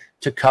Rasmussen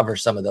to cover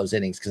some of those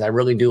innings because I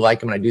really do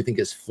like him. And I do think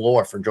his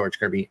floor for George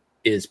Kirby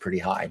is pretty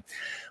high.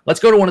 Let's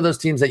go to one of those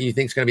teams that you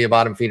think is going to be a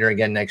bottom feeder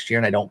again next year.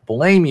 And I don't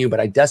blame you,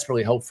 but I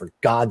desperately hope for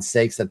God's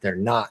sakes that they're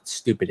not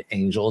stupid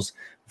Angels.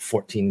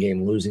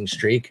 14-game losing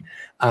streak.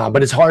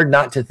 But it's hard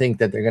not to think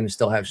that they're going to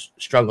still have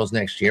struggles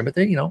next year. But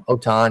they,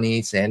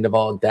 Ohtani,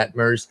 Sandoval,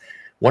 Detmers.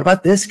 What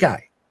about this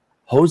guy?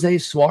 Jose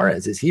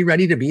Suarez. Is he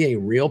ready to be a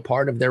real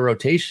part of their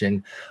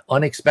rotation?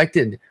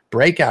 Unexpected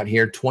breakout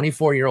here.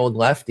 24-year-old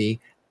lefty,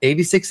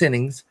 86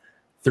 innings,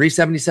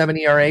 3.77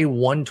 ERA,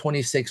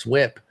 126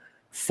 whip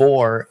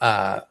for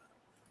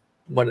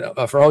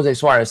Jose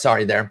Suarez,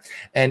 there.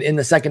 And in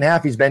the second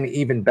half, he's been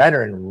even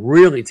better and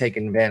really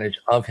taken advantage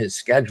of his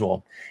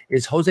schedule.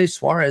 Is Jose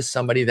Suarez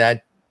somebody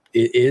that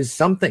is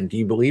something? Do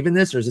you believe in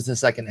this, or is this a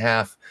second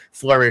half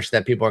flourish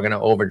that people are going to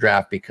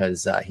overdraft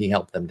because he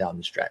helped them down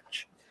the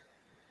stretch?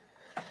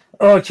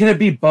 Oh, can it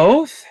be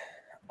both?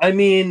 I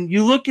mean,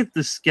 you look at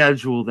the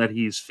schedule that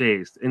he's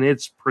faced, and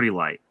it's pretty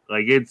light.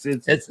 Like it's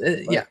pretty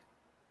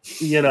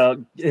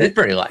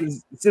light.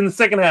 It's in the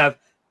second half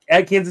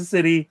at Kansas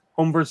City.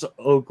 Home versus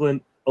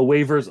Oakland,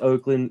 away versus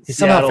Oakland. He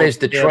somehow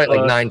faced Detroit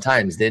like 9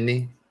 times, didn't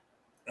he?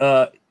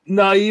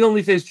 No, he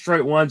only faced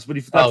Detroit once, but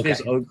he forgot to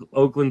face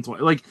Oakland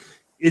twice. Like,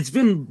 it's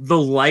been the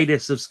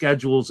lightest of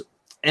schedules,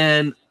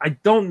 and I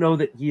don't know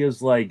that he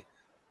is like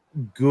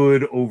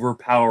good,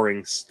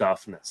 overpowering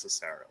stuff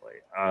necessarily.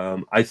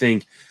 I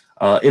think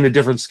in a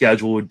different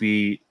schedule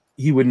he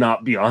would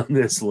not be on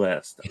this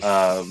list.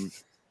 That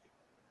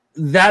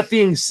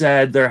being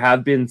said, there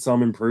have been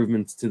some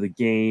improvements to the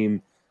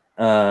game.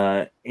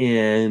 I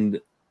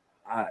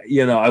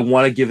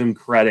want to give him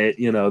credit.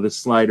 The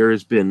slider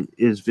has been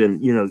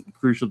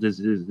crucial to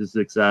his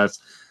success.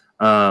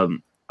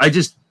 I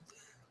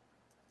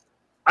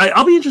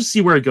I'll be interested to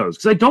see where it goes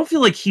because I don't feel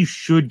like he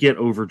should get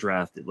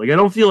overdrafted. Like I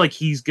don't feel like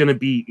he's going to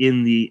be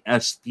in the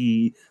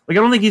SP. Like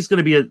I don't think he's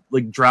going to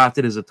be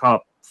drafted as a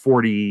top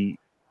 40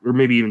 or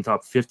maybe even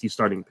top 50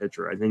 starting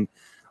pitcher. I think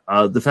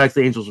the fact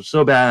the Angels are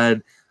so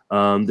bad,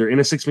 they're in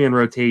a 6-man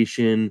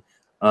rotation.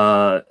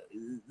 They're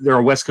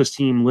a West Coast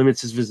team,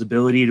 limits his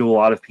visibility to a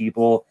lot of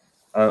people.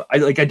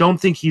 I don't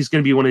think he's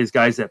going to be one of these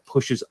guys that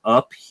pushes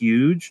up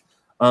huge.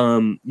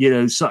 So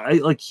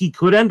he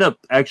could end up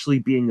actually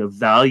being of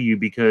value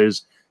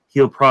because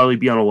he'll probably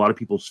be on a lot of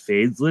people's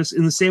fades list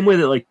in the same way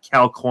that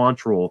Cal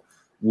Quantrill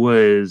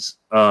was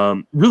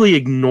really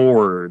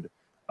ignored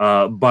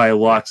by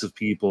lots of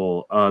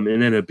people and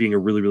ended up being a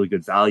really, really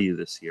good value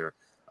this year.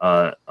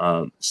 I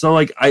don't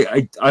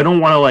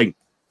want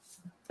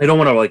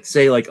to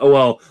say oh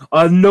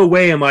well, no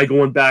way am I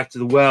going back to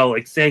the well.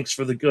 Thanks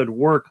for the good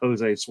work,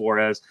 Jose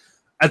Suarez.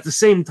 At the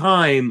same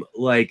time,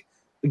 I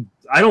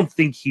don't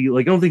think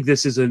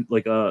this is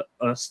a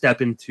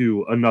step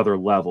into another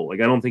level. I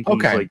don't think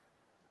he's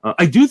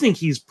I do think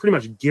he's pretty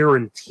much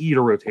guaranteed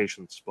a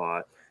rotation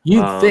spot.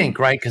 You'd think,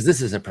 right? Because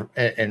this is an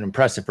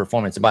impressive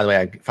performance. And by the way,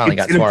 I finally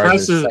got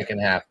Suarez in the second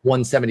half.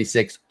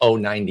 176,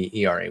 090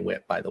 ERA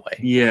whip, by the way.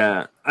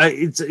 Yeah.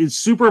 It's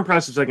super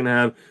impressive second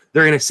half.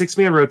 They're in a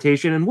 6-man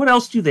rotation. And what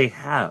else do they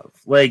have?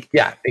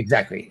 Yeah,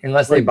 exactly.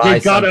 Unless they buy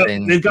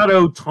something. They've got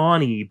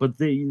Ohtani, but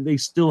they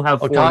still have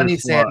Ohtani,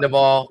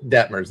 Sandoval,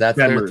 Detmers. That's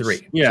their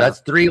 3. Yeah. So that's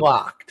 3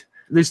 locked.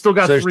 They still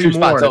got 3 more. There's 2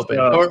 spots open.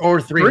 Or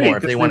 3 more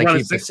if they want to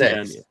keep the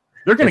 6.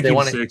 They're going to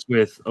keep 6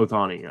 with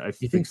Ohtani.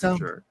 You think so?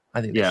 Sure. I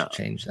think they should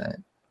change that.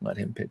 Let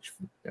him pitch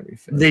every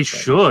 5th. They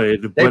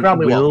should. They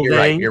probably won't.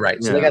 You're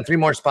right. So they got 3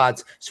 more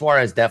spots.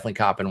 Suarez definitely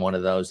copping one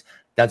of those.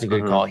 That's a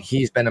good call.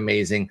 He's been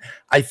amazing.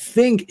 I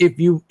think if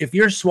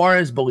you're a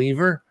Suarez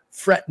believer,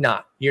 fret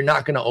not. You're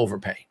not going to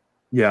overpay.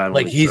 Yeah,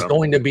 he's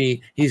going to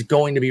be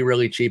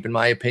really cheap in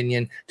my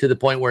opinion, to the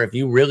point where if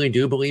you really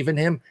do believe in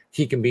him,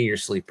 he can be your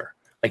sleeper.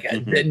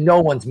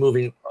 No one's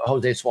moving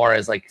Jose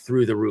Suarez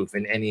through the roof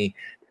in any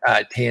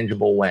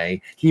tangible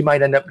way. He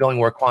might end up going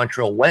where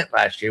Quantrill went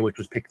last year, which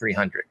was pick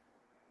 300.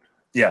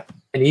 Yeah.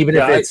 And even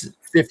if it's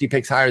 50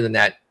 picks higher than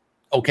that,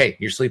 okay,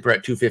 your sleeper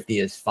at 250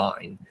 is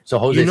fine. So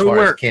Jose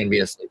Suarez can be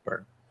a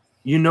sleeper.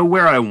 You know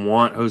where I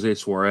want Jose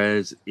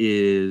Suarez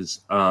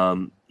is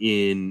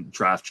in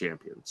draft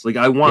champions.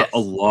 I want a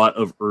lot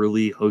of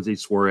early Jose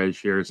Suarez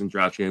shares in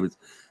draft champions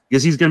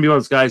because he's going to be one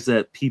of those guys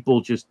that people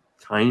just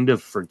kind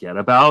of forget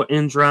about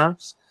in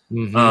drafts.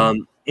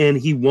 Mm-hmm. And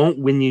he won't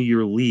win you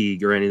your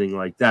league or anything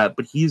like that,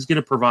 but he's going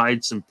to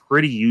provide some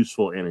pretty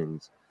useful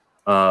innings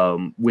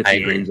with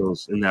the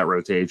Angels in that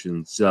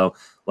rotation. So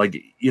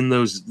in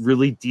those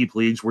really deep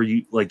leagues where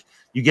you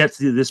get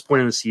to this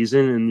point in the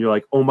season and you're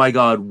like, oh my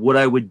God, what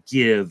I would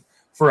give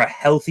for a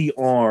healthy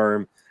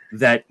arm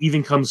that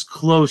even comes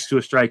close to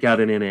a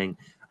strikeout an inning.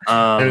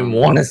 I don't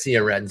want to see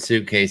a red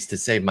suitcase to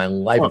save my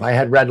life. If I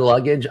had red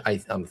luggage,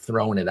 I'm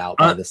throwing it out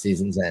by the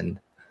season's end.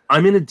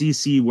 I'm in a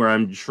DC where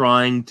I'm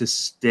trying to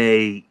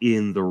stay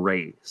in the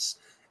race.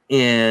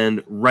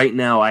 And right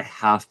now I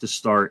have to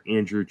start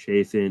Andrew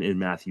Chafin and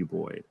Matthew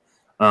Boyd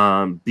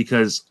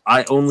because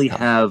I only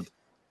have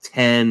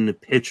 10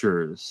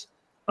 pitchers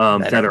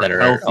that are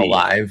healthy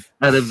alive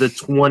out of the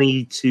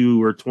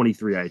 22 or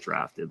 23 I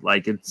drafted.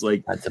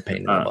 That's a pain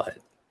in the butt.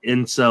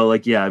 And so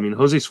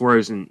Jose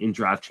Suarez in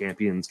draft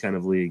champions kind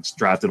of leagues,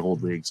 draft and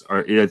hold leagues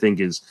I think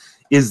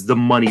is the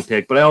money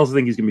pick, but I also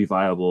think he's going to be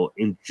viable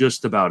in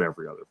just about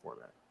every other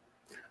format.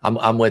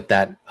 I'm with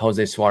that.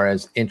 Jose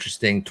Suarez,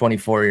 interesting,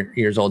 24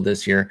 years old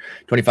this year,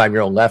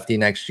 25-year-old lefty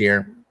next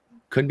year.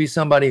 Could be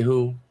somebody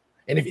who,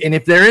 and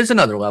if there is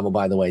another level,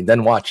 by the way,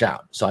 then watch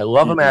out. So I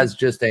love him as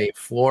just a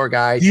floor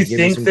guy. You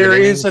think there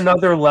is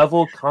another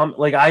level?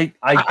 I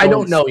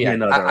don't know yet.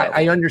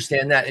 I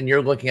understand that, and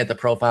you're looking at the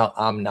profile.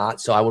 I'm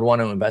not, so I would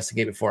want to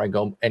investigate before I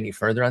go any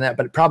further on that,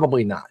 but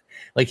probably not.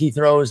 He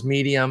throws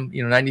medium,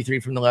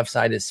 93 from the left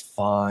side is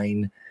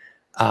fine.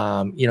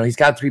 He's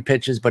got 3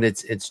 pitches, but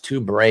it's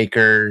 2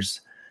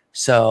 breakers.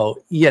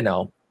 So,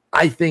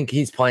 I think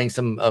he's playing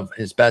some of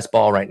his best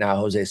ball right now,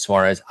 Jose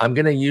Suarez. I'm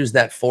going to use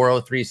that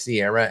 403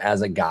 Sierra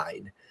as a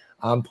guide.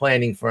 I'm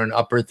planning for an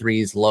upper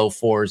 3s, low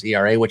 4s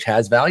ERA, which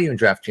has value in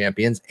draft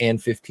champions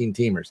and 15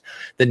 teamers.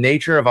 The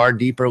nature of our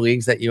deeper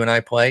leagues that you and I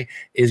play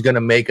is going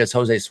to make us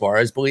Jose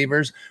Suarez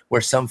believers,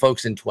 where some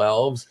folks in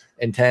 12s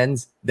and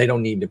 10s, they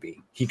don't need to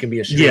be. He can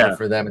be a streamer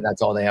for them, and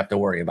that's all they have to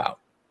worry about.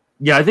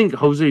 Yeah, I think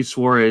Jose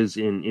Suarez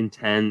in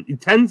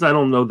 10s, I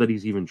don't know that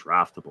he's even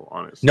draftable,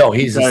 honestly. No,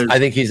 I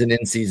think he's an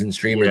in-season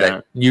streamer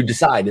that you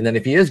decide. And then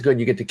if he is good,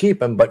 you get to keep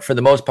him. But for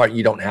the most part,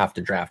 you don't have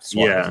to draft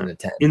Suarez in a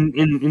 10.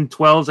 In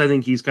 12s, I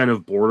think he's kind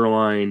of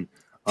borderline.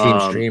 Team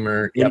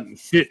streamer. Yep.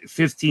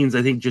 15s,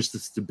 I think just the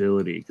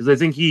stability. Because I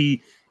think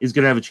he is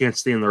going to have a chance to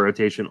stay in the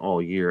rotation all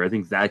year. I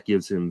think that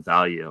gives him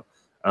value.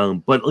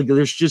 But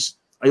there's just,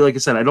 like I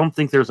said, I don't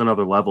think there's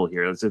another level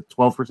here. It's a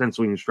 12%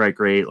 swing strike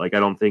rate. I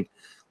don't think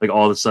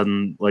all of a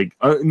sudden,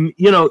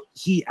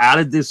 he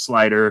added this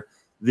slider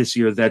this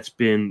year that's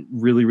been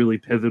really, really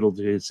pivotal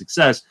to his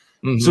success.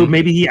 So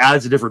maybe he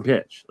adds a different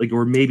pitch, like,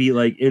 or maybe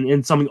like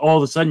in something, all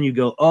of a sudden you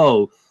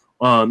go,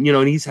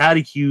 and he's had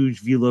a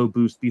huge velo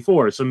boost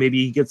before, so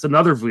maybe he gets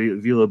another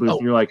velo boost,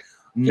 and you're like,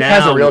 now he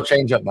has a real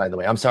changeup, by the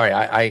way. I'm sorry,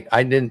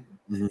 I didn't.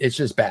 It's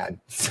just bad,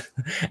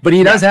 but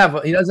he does have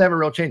a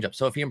real changeup.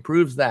 So if he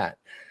improves that,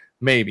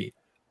 maybe.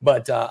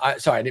 But I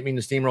didn't mean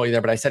to steamroll you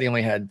there. But I said he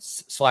only had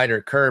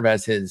slider, curve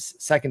as his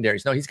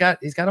secondaries. No, he's got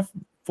a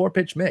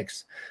 4-pitch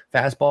mix: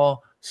 fastball,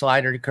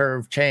 slider,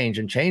 curve, change,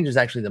 and change is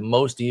actually the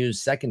most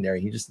used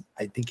secondary.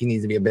 I think he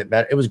needs to be a bit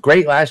better. It was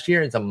great last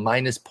year. It's a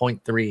minus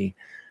 0.3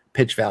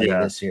 pitch value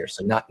this year,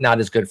 so not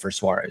as good for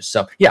Suarez.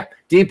 So yeah,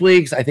 deep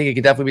leagues, I think it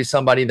could definitely be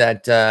somebody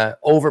that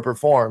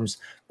overperforms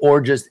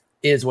or just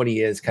is what he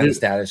is, kind of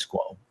status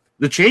quo.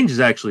 The change is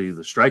actually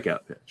the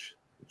strikeout pitch.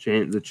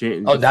 The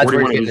change. Oh, that's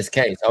where he's getting his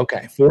case.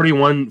 Okay.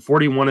 41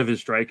 of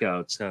his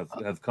strikeouts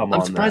have come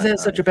on. I'm surprised that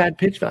has such a bad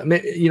pitch value.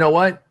 You know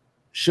what?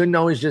 Shouldn't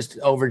always just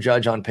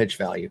overjudge on pitch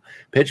value.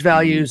 Pitch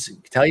values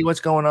tell you what's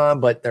going on,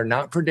 but they're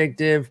not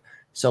predictive.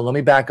 So let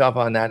me back up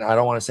on that. I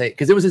don't want to say,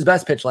 because it was his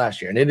best pitch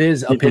last year, and it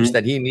is a pitch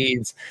that he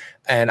needs.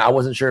 And I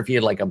wasn't sure if he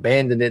had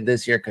abandoned it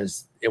this year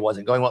because it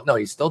wasn't going well. No,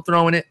 he's still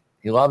throwing it.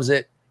 He loves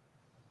it.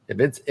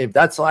 If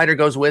that slider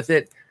goes with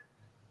it,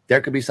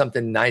 there could be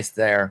something nice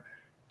there.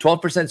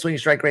 12% swing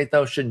strike rate,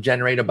 though, should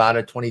generate about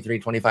a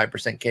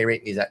 23-25% K rate.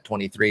 And he's at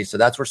 23. So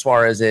that's where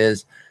Suarez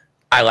is.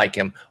 I like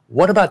him.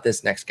 What about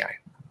this next guy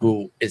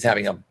who is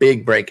having a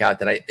big breakout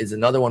is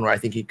another one where I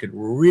think he could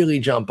really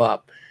jump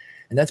up?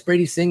 And that's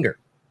Brady Singer.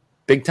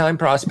 Big-time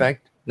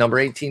prospect, number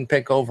 18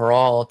 pick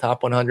overall,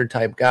 top 100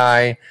 type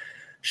guy.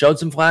 Showed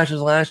some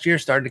flashes last year,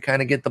 started to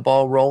kind of get the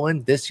ball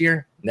rolling. This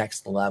year,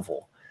 next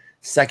level.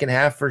 Second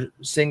half for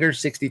Singer,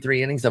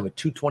 63 innings of a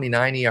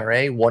 2.29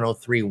 ERA,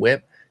 103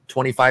 whip,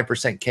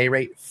 25% K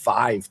rate,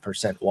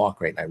 5% walk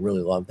rate. I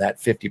really love that,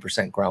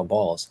 50% ground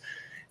balls.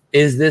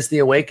 Is this the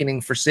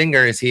awakening for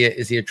Singer? Is he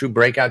a true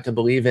breakout to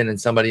believe in and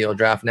somebody you'll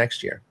draft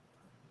next year?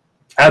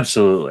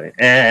 Absolutely.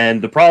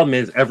 And the problem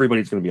is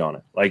everybody's going to be on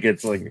it.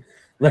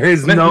 There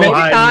is no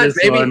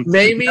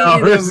maybe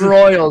the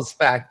Royals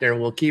factor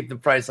will keep the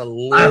price a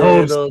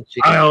little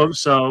cheaper. I hope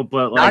so,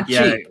 but not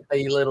cheap,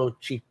 a little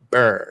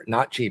cheaper.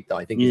 Not cheap though.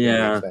 I think he's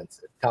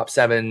expensive. Top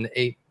 7,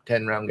 8,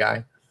 10 round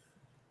guy.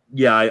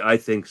 Yeah, I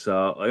think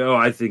so.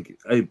 I think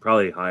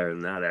probably higher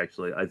than that.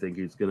 Actually, I think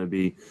he's going to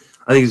be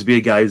a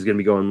guy who's going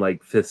to be going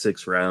 5th,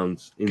 6th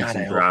rounds in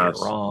some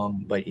drafts. You're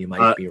wrong, but you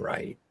might be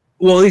right.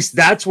 Well, at least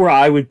that's where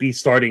I would be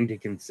starting to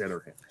consider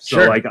him. So,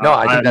 sure. I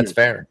think that's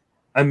fair.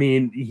 I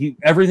mean,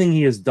 everything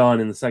he has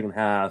done in the second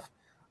half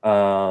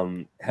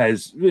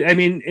has. I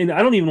mean, and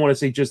I don't even want to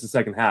say just the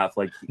second half.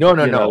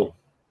 No.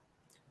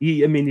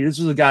 This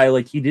was a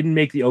guy he didn't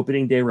make the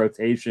opening day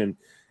rotation,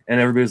 and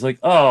everybody's like,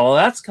 "Oh, well,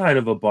 that's kind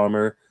of a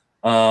bummer."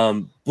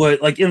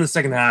 But in the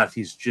second half,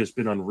 he's just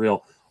been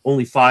unreal.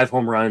 Only 5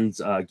 home runs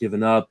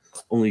given up,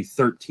 only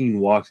 13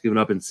 walks given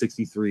up in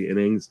 63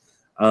 innings.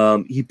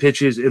 He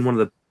pitches in one of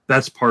the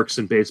best parks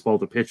in baseball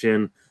to pitch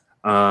in.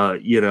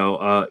 In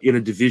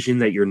a division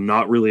that you're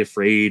not really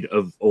afraid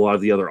of a lot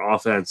of the other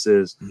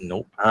offenses.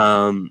 Nope.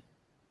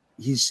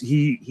 He's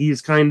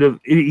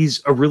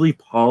a really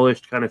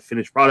polished kind of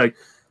finished product.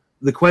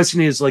 The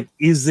question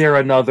is there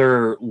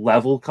another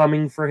level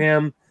coming for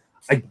him?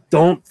 I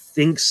don't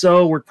think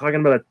so. We're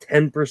talking about a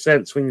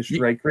 10% swing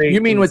strike rate.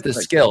 You mean with the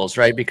skills,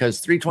 right?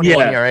 Because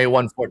 3.21 ERA,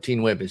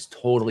 114 whip is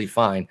totally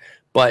fine.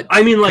 But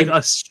I mean,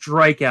 a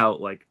strikeout,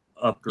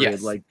 upgrade,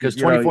 because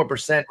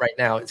 24% right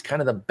now, it's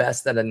kind of the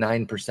best that a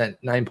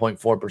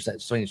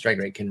 9.4% swing strike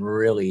rate can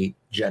really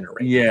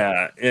generate.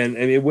 Yeah, and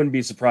it wouldn't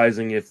be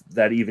surprising if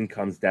that even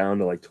comes down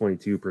to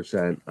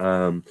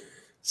 22%.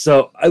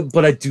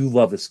 But I do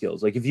love the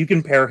skills. If you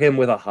can pair him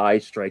with a high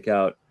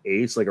strikeout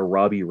ace like a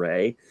Robbie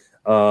Ray,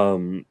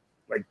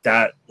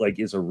 that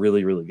is a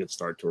really, really good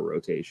start to a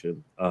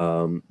rotation.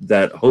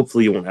 That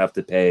hopefully you won't have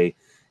to pay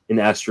an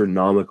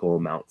astronomical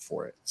amount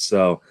for it.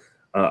 So.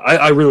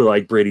 I really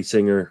like Brady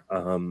Singer,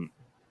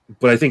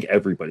 but I think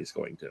everybody's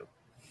going to.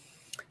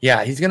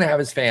 Yeah, he's going to have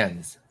his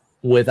fans,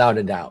 without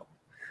a doubt.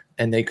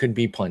 And they could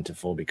be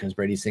plentiful because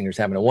Brady Singer's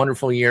having a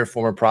wonderful year,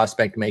 former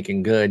prospect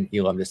making good.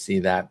 You love to see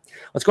that.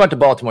 Let's go out to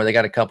Baltimore. They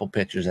got a couple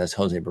pitchers as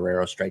Jose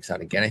Barrero strikes out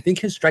again. I think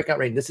his strikeout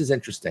rate, this is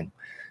interesting.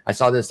 I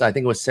saw this, I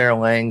think it was Sarah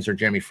Langs or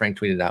Jeremy Frank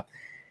tweeted out.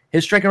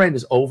 His strikeout rate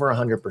is over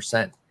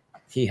 100%.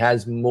 He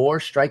has more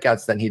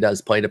strikeouts than he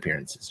does plate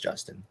appearances,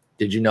 Justin.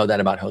 Did you know that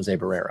about Jose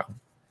Barrero?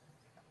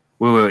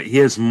 Wait. He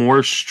has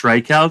more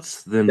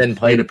strikeouts than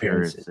plate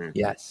appearances.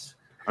 Yes.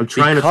 I'm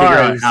trying to figure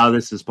out how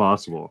this is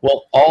possible.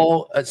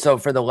 Well, so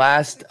for the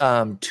last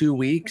 2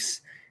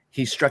 weeks,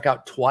 he struck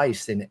out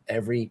twice in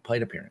every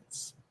plate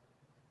appearance.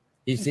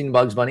 You've seen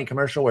Bugs Bunny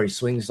commercial where he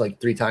swings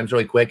 3 times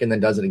really quick and then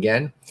does it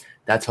again?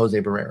 That's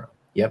Jose Barrero.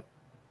 Yep.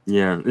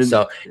 Yeah.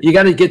 So you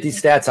got to get these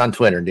stats on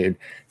Twitter, dude.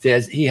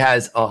 He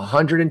has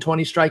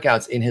 120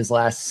 strikeouts in his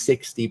last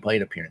 60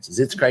 plate appearances.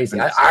 It's crazy.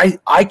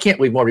 I can't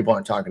believe more people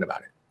aren't talking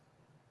about it.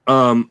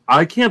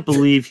 I can't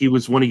believe he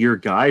was one of your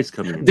guys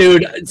coming in.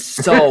 Dude,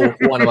 so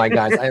one of my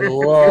guys. I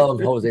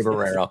love Jose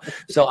Barrero.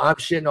 So I'm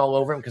shitting all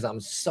over him because I'm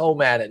so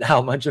mad at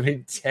how much of a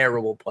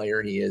terrible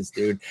player he is,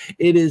 dude.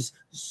 It is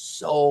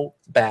so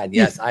bad.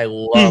 Yes, I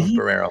love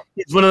Barrero.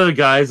 He's one of the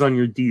guys on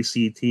your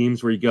DC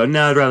teams where you go,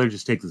 no, I'd rather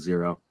just take the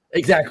 0.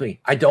 Exactly.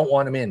 I don't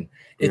want him in.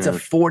 It's a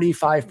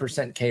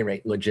 45% K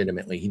rate.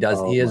 Legitimately, he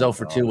is 0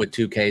 for 2 with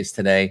 2 Ks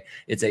today.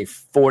 It's a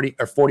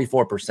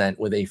 44%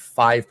 with a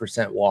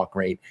 5% walk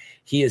rate.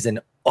 He is an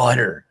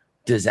utter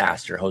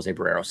disaster, Jose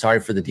Barrero. Sorry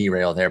for the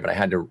derail there, but I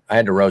had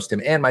to roast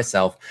him and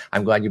myself.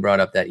 I'm glad you brought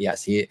up that.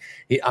 Yes,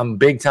 I'm a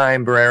big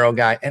time Barrero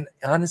guy, and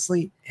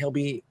honestly, he'll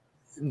be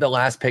the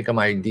last pick of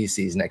my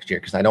DCs next year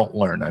because I don't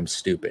learn. I'm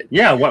stupid.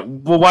 Yeah, well,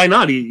 why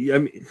not?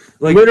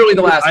 Literally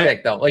the last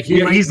pick though. Like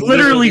he's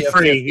literally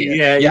free.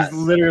 Yeah, he's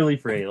literally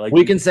free. Like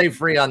we can say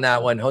free on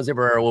that one. Jose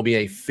Barrero will be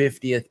a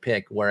 50th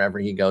pick wherever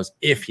he goes,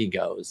 if he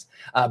goes.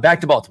 Back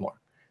to Baltimore.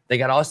 They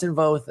got Austin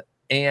Voth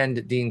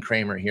and Dean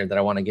Kramer here that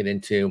I want to get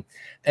into,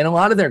 and a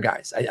lot of their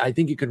guys. I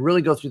think you could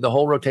really go through the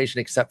whole rotation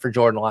except for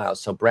Jordan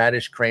Lyles. So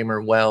Bradish,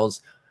 Kramer,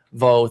 Wells,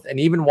 Voth, and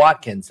even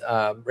Watkins.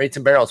 Rates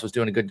and Barrels was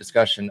doing a good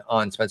discussion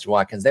on Spencer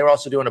Watkins. They were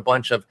also doing a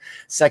bunch of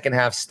second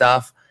half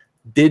stuff.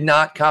 Did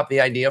not cop the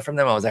idea from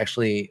them. I was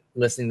actually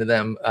listening to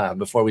them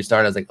before we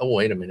started. I was like, oh,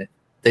 wait a minute.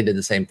 They did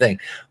the same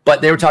thing.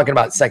 But they were talking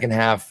about second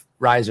half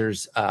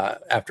risers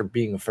after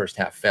being a first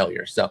half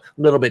failure. So a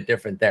little bit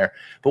different there.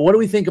 But what do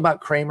we think about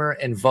Kramer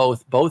and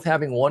Voth, both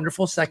having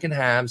wonderful second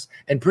halves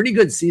and pretty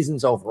good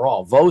seasons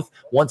overall? Voth,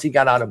 once he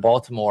got to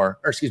Baltimore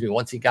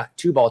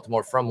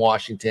from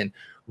Washington,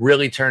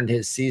 really turned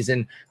his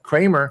season.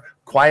 Kramer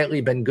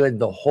quietly been good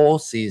the whole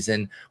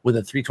season with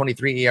a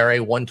 3.23 ERA,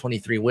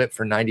 1.23 WHIP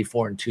for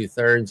 94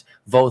 2/3.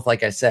 Voth,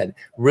 like I said,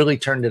 really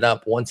turned it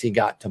up once he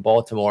got to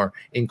Baltimore,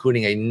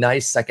 including a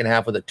nice second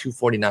half with a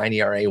 2.49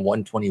 ERA,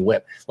 1.20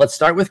 WHIP. Let's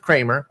start with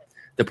Kramer,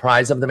 the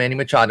prize of the Manny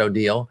Machado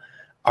deal.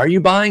 Are you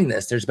buying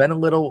this? There's been a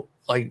little,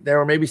 there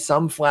were maybe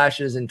some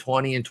flashes in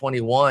 20 and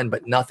 21,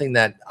 but nothing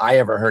that I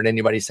ever heard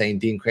anybody saying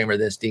Dean Kramer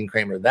this, Dean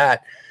Kramer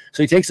that.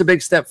 So he takes a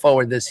big step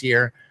forward this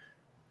year.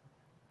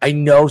 I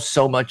know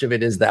so much of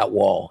it is that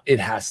wall. It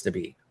has to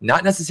be.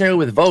 Not necessarily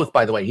with Voth,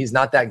 by the way. He's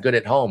not that good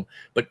at home.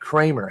 But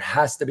Kramer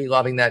has to be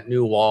loving that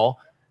new wall.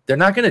 They're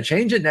not going to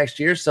change it next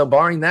year. So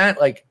barring that,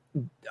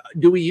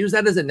 do we use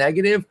that as a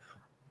negative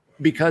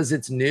because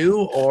it's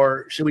new?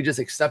 Or should we just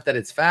accept that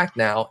it's fact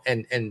now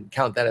and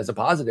count that as a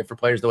positive for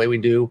players the way we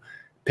do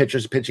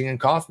pitchers pitching in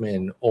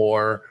Kauffman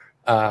or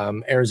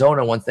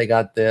Arizona once they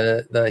got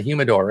the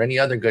Humidor or any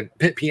other good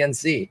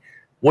PNC?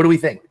 What do we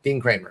think, Dean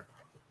Kramer?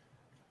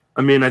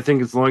 I mean, I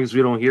think as long as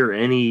we don't hear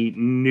any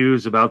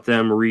news about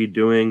them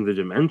redoing the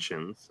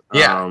dimensions.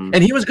 Yeah. And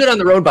he was good on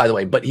the road, by the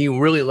way, but he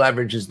really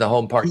leverages the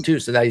home park too.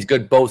 So that he's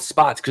good both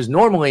spots. Because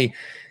normally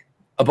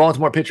a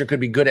Baltimore pitcher could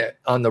be good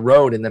on the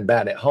road and then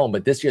bad at home.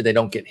 But this year they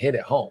don't get hit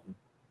at home.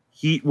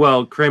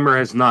 Kramer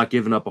has not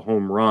given up a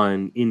home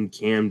run in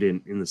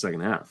Camden in the second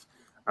half.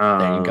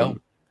 There you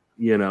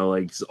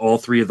go. All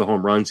 3 of the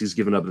home runs he's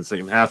given up in the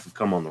second half have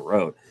come on the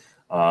road.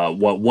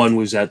 One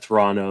was at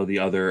Toronto, the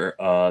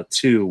other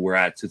 2 were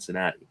at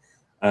Cincinnati.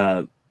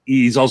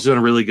 He's also done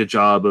a really good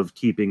job of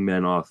keeping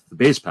men off the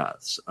base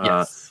paths.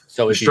 Yes.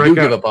 So if you do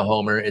give up a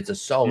homer, it's a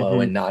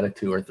solo and not a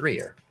 2 or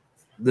 3er.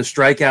 The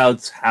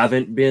strikeouts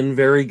haven't been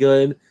very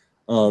good,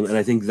 and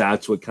I think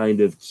that's what kind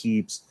of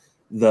keeps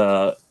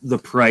the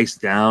price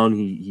down.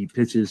 He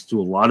pitches to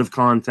a lot of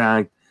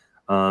contact.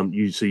 So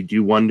you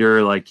do wonder,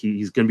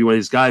 he's going to be one of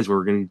these guys where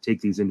we're going to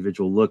take these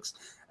individual looks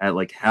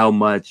at how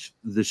much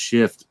the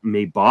shift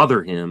may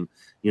bother him.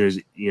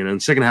 In the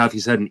second half,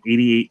 he's had an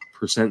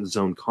 88%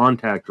 zone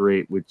contact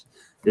rate, which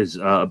is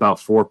about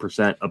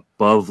 4%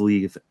 above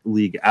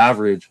league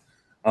average,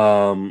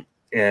 and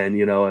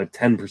a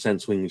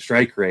 10% swinging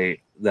strike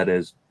rate that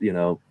is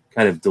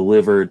kind of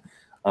delivered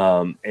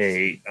a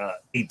 18%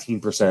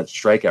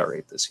 strikeout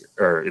rate this year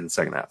or in the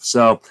second half.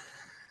 So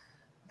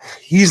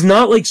he's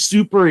not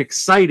super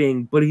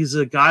exciting, but he's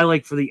a guy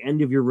for the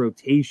end of your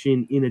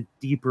rotation in a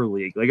deeper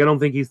league. I don't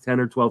think he's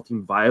 10 or 12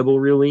 team viable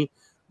really,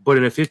 but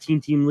in a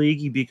 15 team league,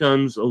 he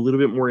becomes a little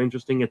bit more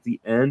interesting at the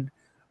end.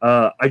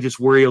 I just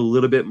worry a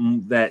little bit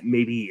that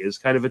maybe he is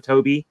kind of a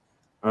Toby.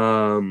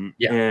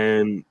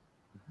 And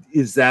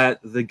is that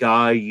the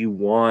guy you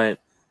want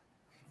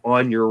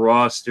on your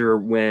roster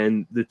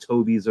when the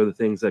Tobys are the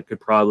things that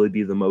could probably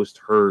be the most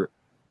hurt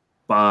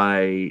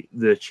by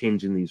the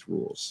change in these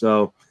rules?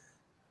 So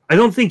I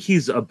don't think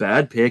he's a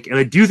bad pick, and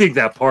I do think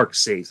that park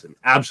saves him.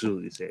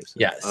 Absolutely saves him.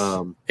 Yes.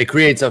 It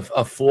creates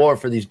a floor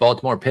for these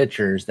Baltimore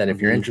pitchers that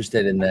if you're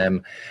interested in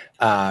them,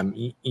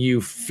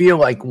 you feel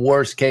like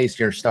worst case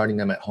you're starting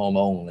them at home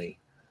only.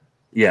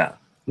 Yeah.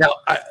 Now,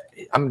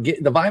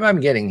 the vibe I'm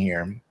getting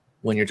here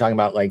when you're talking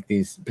about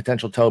these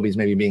potential Tobys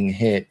maybe being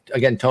hit.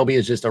 Again, Toby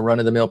is just a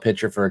run-of-the-mill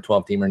pitcher for a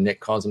 12-teamer.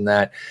 Nick calls him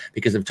that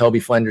because of Toby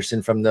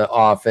Flenderson from The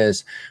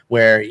Office,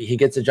 where he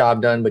gets a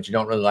job done, but you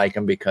don't really like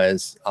him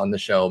because on the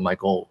show,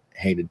 Michael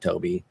hated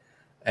Toby.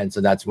 And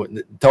so that's what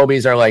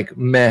Toby's are like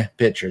meh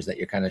pitchers that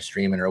you're kind of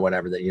streaming or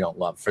whatever that you don't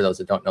love, for those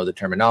that don't know the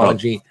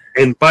terminology.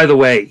 Oh, and by the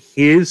way,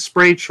 his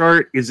spray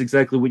chart is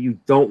exactly what you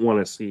don't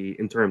want to see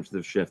in terms of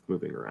the shift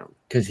moving around.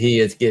 Because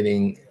he is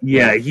getting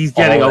he's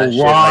getting a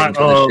lot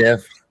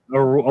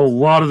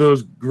of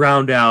those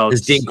ground outs.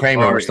 This Dean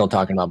Kramer we're still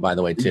talking about, by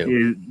the way,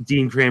 too.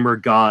 Dean Kramer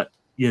got,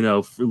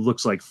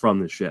 looks like from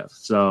the shift.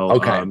 So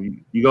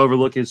you go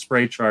overlook his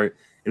spray chart,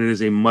 and it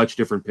is a much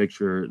different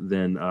picture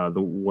than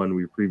the one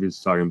we were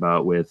previously talking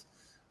about with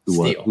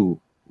Steele.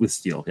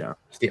 Yeah.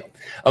 Steele.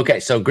 Okay,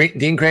 so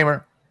Dean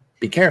Kramer,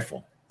 be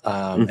careful.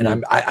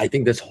 And I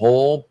think this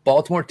whole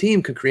Baltimore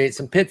team could create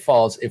some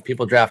pitfalls if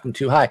people draft them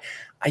too high.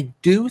 I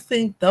do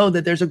think, though,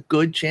 that there's a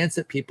good chance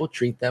that people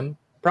treat them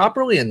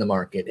properly in the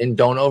market and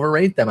don't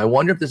overrate them. I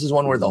wonder if this is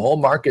one where the whole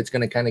market's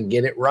going to kind of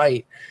get it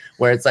right,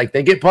 where it's like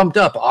they get pumped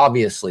up,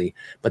 obviously,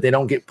 but they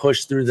don't get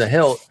pushed through the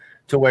hilt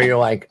to where you're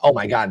like, oh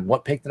my God,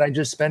 what pick did I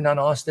just spend on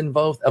Austin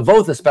Voth?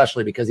 Voth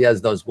especially because he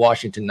has those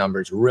Washington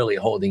numbers really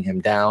holding him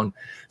down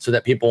so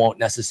that people won't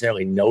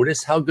necessarily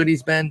notice how good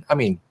he's been. I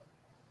mean,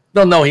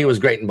 they'll know he was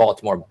great in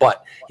Baltimore,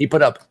 but he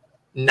put up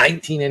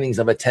 19 innings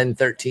of a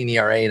 10-13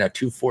 ERA and a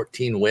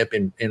 2.14 whip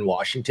in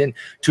Washington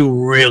to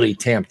really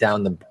tamp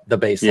down the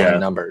baseline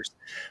numbers.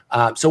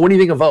 So what do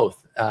you think of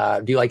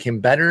Voth? Do you like him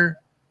better,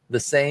 the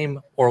same,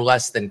 or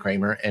less than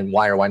Kramer, and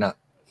why or why not?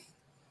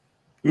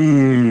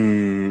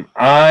 I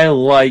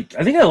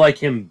think I like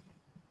him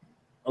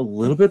a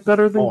little bit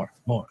better than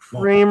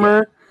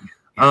Kramer.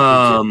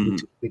 Yeah.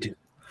 Me too.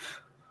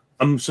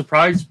 I'm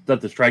surprised that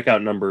the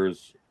strikeout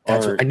numbers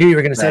I knew you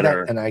were going to say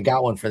that, and I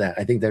got one for that.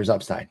 I think there's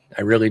upside.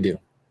 I really do.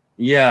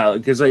 Yeah,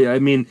 because I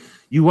mean,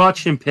 you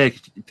watch him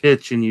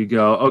pitch, and you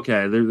go,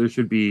 okay, there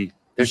should be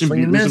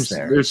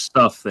there's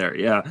stuff there,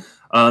 yeah.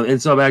 And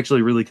so I'm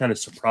actually really kind of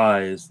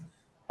surprised,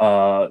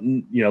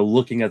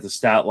 looking at the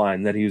stat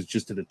line that he was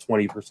just at a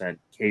 20%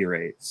 K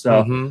rate.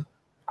 So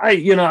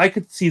I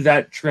could see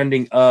that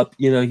trending up.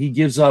 He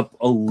gives up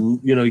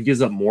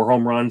more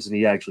home runs than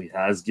he actually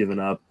has given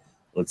up.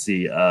 Let's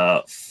see.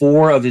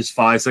 4 of his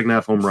 5 second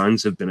half home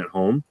runs have been at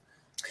home.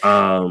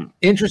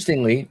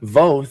 Interestingly,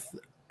 Voth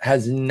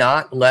has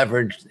not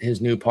leveraged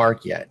his new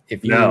park yet.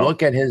 If you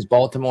look at his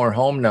Baltimore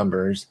home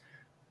numbers,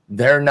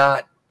 they're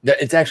not.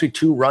 It's actually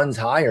 2 runs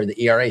higher,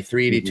 the ERA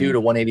 3.82 to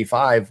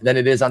 1.85 than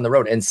it is on the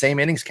road, and same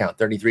innings count,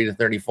 33 to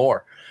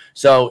 34.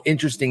 So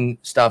interesting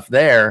stuff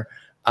there.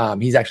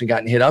 He's actually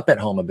gotten hit up at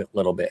home a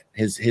little bit.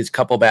 His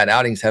couple bad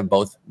outings have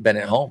both been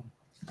at home.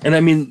 And I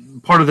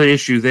mean, part of the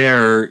issue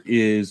there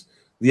is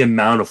the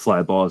amount of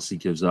fly balls he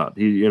gives up.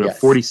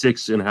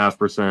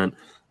 46.5%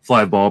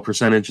 fly ball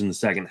percentage in the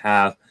second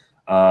half.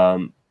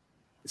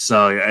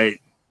 So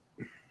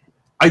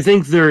I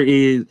think there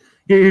is.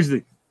 Here's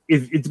the.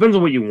 It depends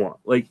on what you want.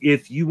 Like,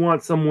 if you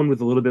want someone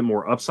with a little bit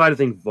more upside, I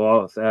think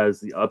Voth has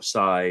the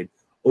upside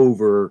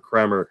over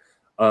Kramer.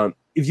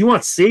 If you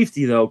want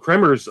safety, though,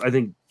 Kramer's, I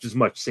think, just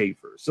much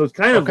safer. So it's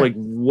kind of like,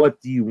 what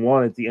do you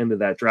want at the end of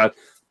that draft?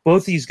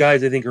 Both these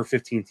guys, I think, are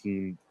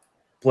 15-team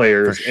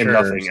players and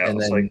nothing else.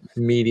 And then like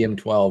medium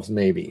 12s,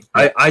 maybe.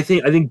 I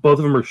think both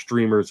of them are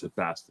streamers at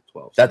fast at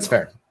 12. That's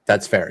fair.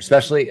 That's fair,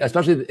 especially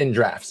in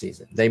draft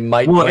season. They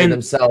might play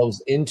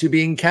themselves into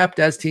being kept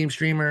as team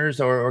streamers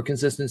or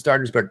consistent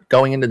starters, but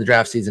going into the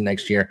draft season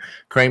next year,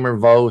 Kramer,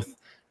 Voth,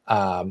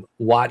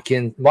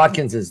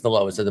 Watkins is the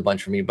lowest of the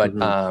bunch for me, but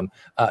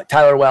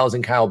Tyler Wells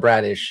and Kyle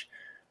Bradish,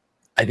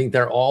 I think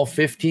they're all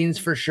 15s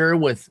for sure,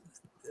 with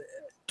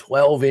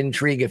 12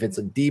 intrigue if it's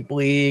a deep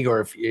league or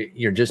if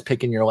you're just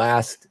picking your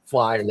last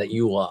flyer that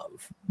you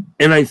love.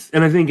 And I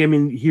think, I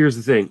mean, here's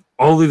the thing.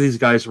 All of these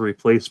guys are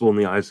replaceable in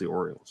the eyes of the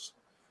Orioles.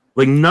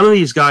 Like, none of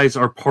these guys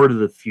are part of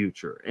the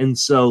future. And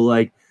so,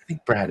 like, I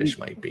think Bradish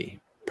might be,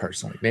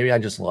 personally. Maybe I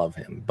just love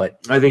him. But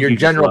I think your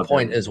general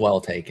point is well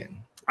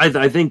taken.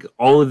 I think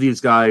all of these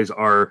guys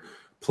are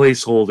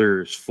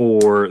placeholders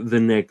for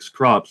the next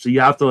crop. So you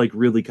have to, like,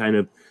 really kind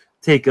of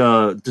take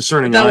a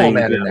discerning line. That won't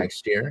matter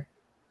next year.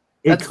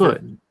 It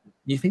could.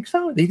 You think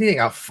so? Do you think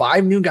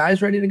 5 new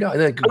guys ready to go?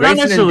 Like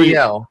Grayson and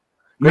DL.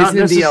 Grayson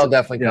and DL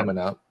definitely coming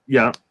up.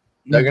 Yeah.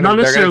 Not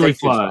necessarily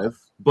 5,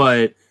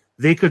 but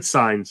they could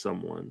sign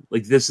someone.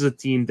 Like, this is a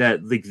team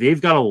that, like, they've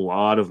got a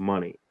lot of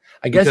money.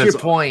 I guess your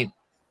point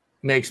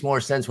makes more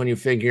sense when you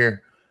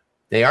figure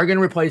they are going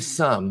to replace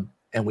some,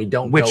 and we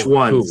don't know which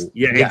ones. Who.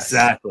 Yeah, yes.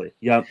 Exactly.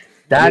 Yep.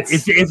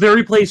 That's if they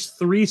replace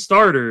 3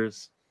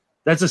 starters,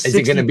 that's a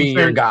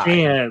 60%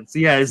 chance.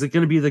 Yeah, is it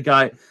going to be the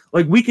guy?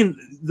 Like,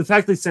 the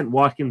fact they sent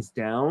Watkins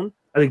down,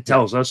 I think,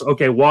 tells us,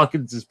 okay,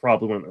 Watkins is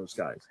probably one of those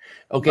guys.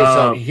 Okay,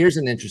 so here's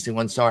an interesting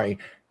one. Sorry.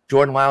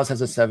 Jordan Lyles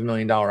has a $7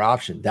 million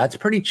option. That's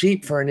pretty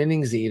cheap for an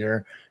innings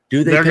eater.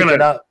 Do they pick it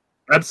up?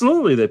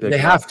 Absolutely, they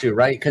have to,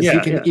 right? Because he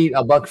can eat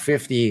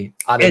 $150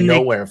 out of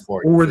nowhere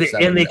for it.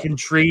 And they can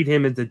trade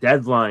him at the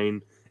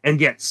deadline and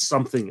get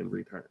something in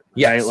return.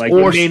 Yes, right?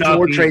 Like,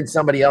 or trade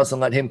somebody else and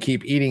let him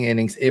keep eating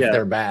innings if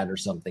they're bad or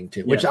something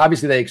too. Which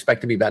obviously they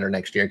expect to be better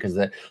next year because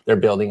they're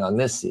building on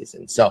this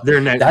season. So they're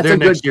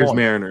next year's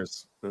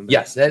Mariners.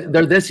 Yes,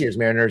 they're this year's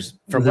Mariners.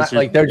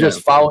 They're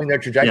just following their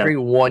trajectory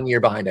 1 year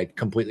behind. I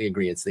completely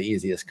agree. It's the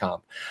easiest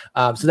comp.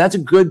 So that's a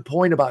good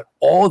point about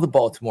all the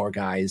Baltimore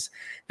guys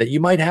that you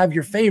might have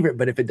your favorite,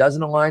 but if it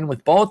doesn't align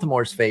with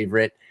Baltimore's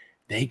favorite,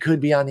 they could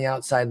be on the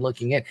outside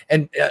looking in.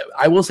 And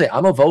I will say,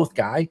 I'm a Voth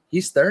guy.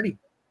 He's 30.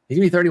 He's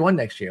gonna be 31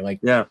 next year.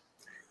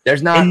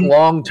 There's not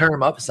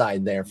long-term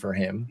upside there for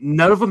him.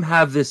 None of them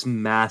have this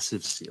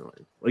massive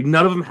ceiling.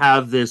 None of them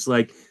have this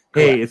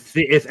hey,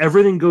 if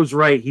everything goes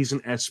right, he's an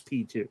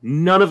SP2.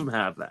 None of them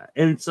have that.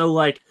 And so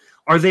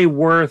are they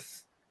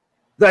worth?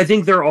 I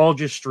think they're all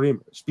just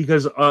streamers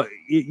because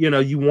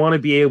you want to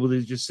be able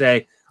to just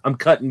say, I'm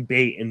cutting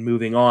bait and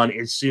moving on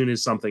as soon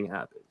as something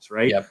happens,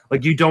 right?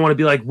 Yep. You don't want to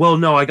be well,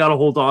 no, I got to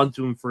hold on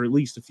to him for at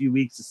least a few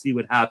weeks to see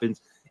what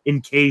happens in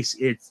case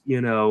it's,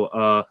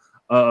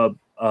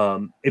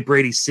 a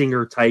Brady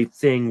Singer type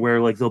thing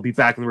where they'll be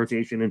back in the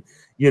rotation and,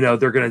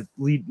 they're going to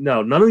lead.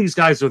 No, none of these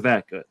guys are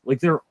that good.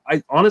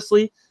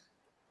 Honestly,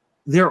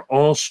 they're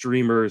all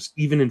streamers,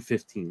 even in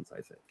 15s,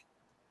 I think.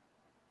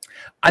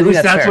 I think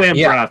that's the way I'm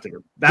drafting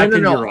them. Back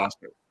in your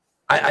roster.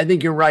 I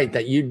think you're right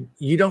that you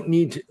don't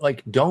need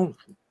to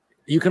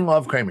you can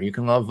love Kramer, you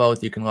can love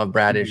Voth, you can love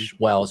Bradish,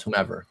 Wells,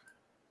 whomever.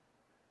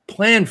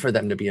 Plan for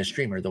them to be a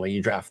streamer the way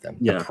you draft them.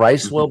 The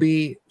price will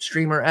be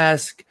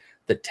streamer-esque,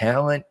 the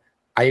talent.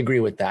 I agree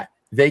with that.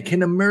 They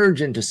can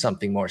emerge into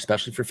something more,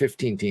 especially for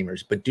 15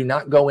 teamers, but do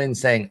not go in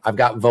saying, I've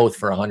got Voth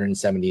for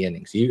 170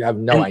 innings. You have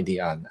no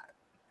idea on that.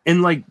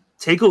 And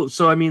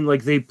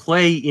they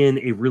play in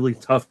a really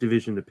tough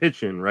division to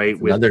pitch in, right?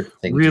 With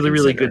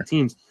really good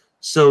teams.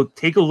 So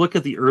take a look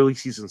at the early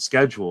season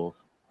schedule,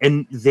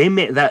 and they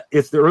may that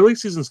if the early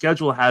season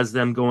schedule has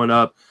them going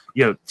up,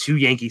 to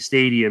Yankee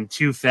Stadium,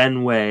 to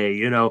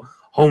Fenway,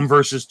 home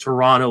versus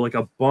Toronto,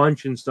 a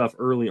bunch and stuff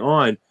early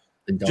on.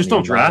 Just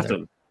don't draft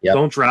them. Yep.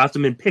 Don't draft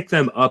them and pick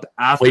them up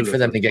after. Wait for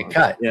them to get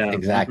cut. Yeah,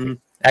 exactly. Mm-hmm.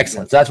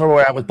 Excellent. So that's where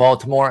we're at with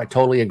Baltimore. I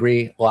totally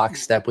agree.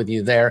 Lockstep with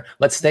you there.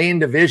 Let's stay in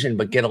division,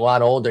 but get a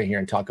lot older here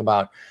and talk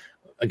about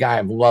a guy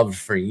I've loved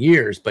for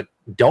years, but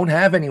don't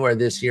have anywhere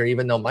this year,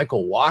 even though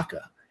Michael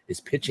Wacha is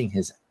pitching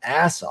his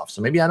ass off.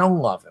 So maybe I don't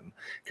love him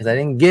because I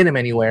didn't get him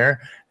anywhere.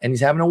 And he's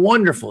having a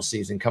wonderful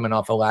season coming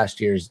off of last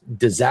year's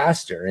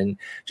disaster. And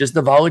just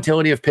the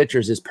volatility of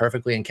pitchers is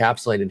perfectly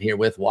encapsulated here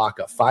with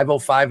Wacha.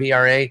 5.05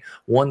 ERA,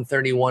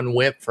 131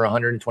 WHIP for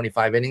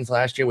 125 innings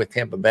last year with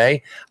Tampa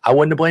Bay. I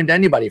wouldn't have blamed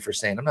anybody for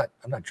saying I'm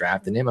not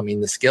drafting him. I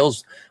mean, the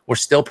skills were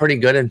still pretty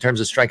good in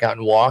terms of strikeout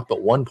and walk,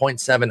 but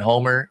 1.7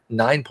 homer,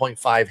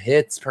 9.5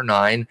 hits per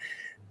 9.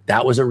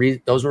 That was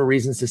those were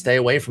reasons to stay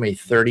away from a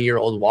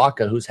 30-year-old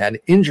Wacha who's had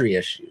injury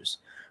issues.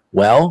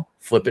 Well,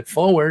 flip it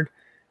forward.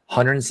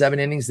 107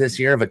 innings this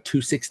year of a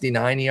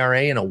 2.69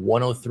 ERA and a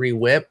 1.03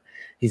 WHIP.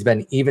 He's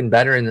been even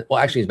better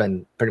he's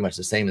been pretty much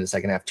the same in the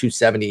second half.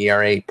 2.70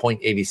 ERA,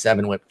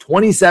 0.87 WHIP,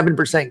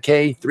 27%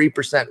 K,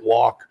 3%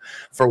 walk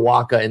for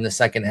Wacha in the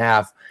second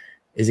half.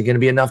 Is it going to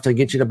be enough to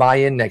get you to buy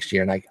in next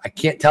year? And I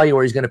can't tell you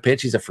where he's going to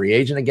pitch. He's a free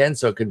agent again,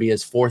 so it could be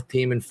his fourth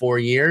team in 4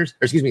 years.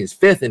 Or his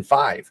fifth in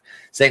 5.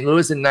 St.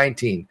 Louis in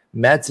 19.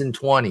 Mets in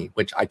 20,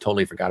 which I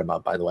totally forgot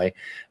about, by the way.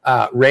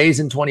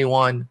 Rays in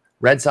 21.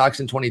 Red Sox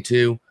in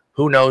 22.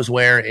 Who knows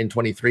where in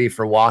 23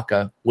 for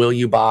Wacha? Will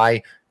you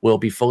buy? Will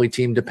be fully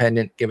team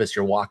dependent? Give us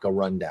your Wacha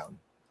rundown.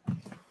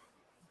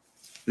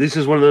 This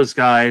is one of those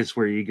guys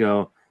where you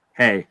go,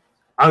 hey,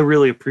 I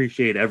really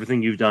appreciate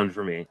everything you've done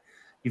for me.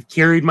 You've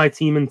carried my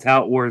team in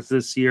Tout Wars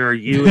this year.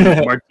 You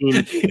and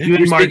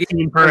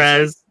Martin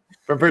Perez.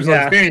 From personal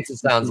experience, it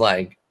sounds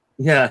like.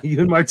 Yeah, you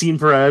and Martin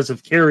Perez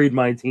have carried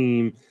my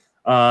team,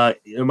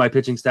 my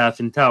pitching staff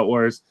in Tout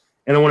Wars.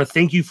 And I want to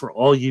thank you for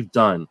all you've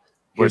done.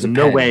 There's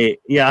no way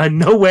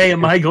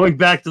am I going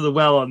back to the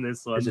well on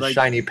this one. There's a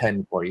shiny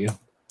pen for you.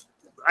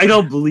 I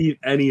don't believe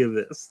any of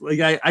this.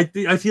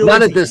 I feel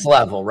not at this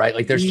level,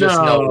 right? There's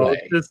just no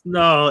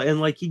way.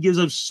 And he gives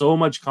up so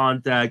much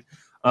contact.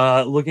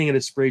 Looking at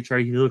his spray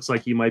chart, he looks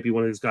like he might be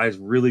one of those guys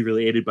really,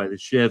 really aided by the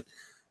shift.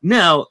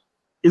 Now,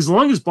 as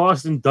long as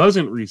Boston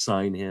doesn't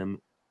re-sign him,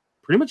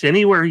 pretty much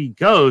anywhere he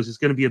goes is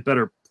going to be a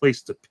better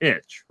place to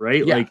pitch,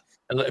 right? Yeah.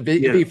 If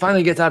he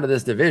finally gets out of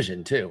this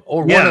division too,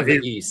 or one of the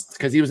East,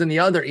 because he was in the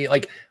other,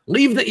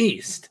 leave the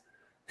East,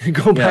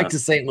 go back to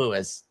St.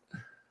 Louis.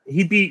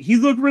 He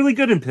looked really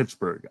good in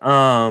Pittsburgh.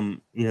 I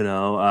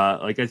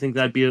think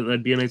that'd be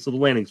a nice little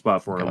landing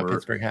spot for him. Got my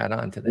Pittsburgh hat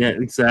on today. Yeah,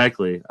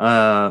 exactly.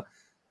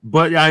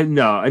 But I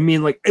know. I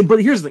mean,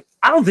 but here's the thing.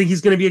 I don't think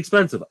he's going to be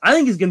expensive. I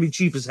think he's going to be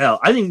cheap as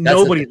hell. I think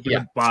nobody's going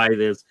to buy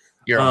this.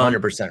 You're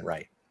 100%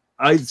 right.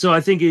 So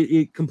I think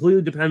it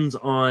completely depends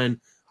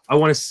on. I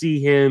want to see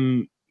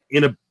him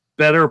in a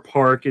better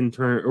park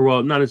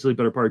not necessarily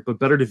better park, but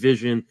better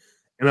division,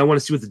 and I want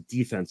to see what the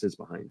defense is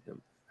behind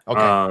him.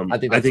 Okay, I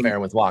think that's fair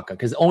with Wacha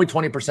because only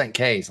 20%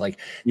 Ks. Like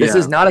this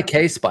is not a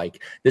K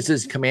spike. This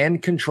is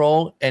command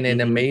control and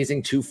an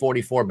amazing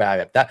 244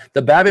 BABIP.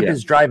 The BABIP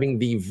is driving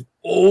the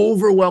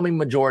overwhelming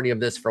majority of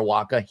this for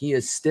Wacha. He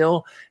is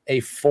still a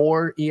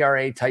 4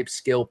 ERA type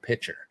skill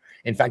pitcher.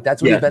 In fact,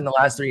 that's what he's been the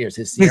last 3 years.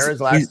 His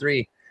Sierra's last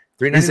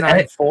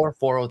 399, 4,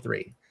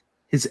 403.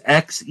 His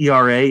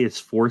xERA is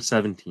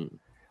 417.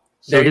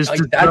 So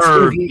that's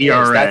who he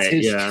is. That's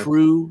his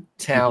true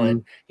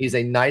talent. He's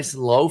a nice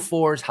low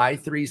 4s, high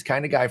 3s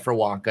kind of guy for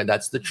Wacha.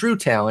 That's the true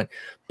talent.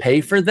 Pay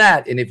for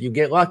that. And if you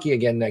get lucky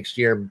again next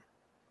year,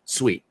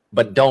 sweet.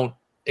 But don't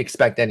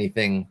expect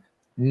anything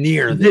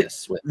near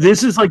this.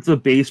 This is like the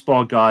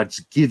baseball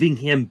gods giving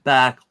him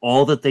back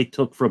all that they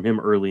took from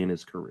him early in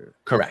his career.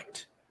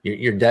 Correct.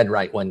 You're dead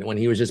right. When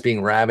he was just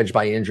being ravaged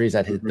by injuries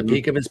at the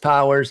peak of his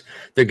powers,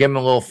 they're giving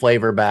him a little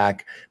flavor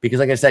back because,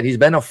 like I said, he's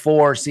been a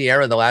 4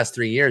 Sierra the last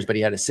 3 years, but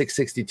he had a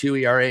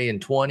 6.62 ERA in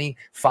 20,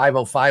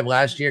 5.05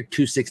 last year,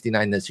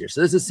 2.69 this year.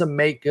 So this is some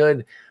make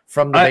good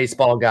from the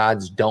baseball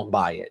gods. Don't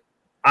buy it.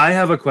 I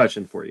have a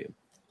question for you.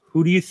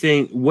 Who do you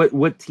think?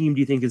 What team do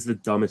you think is the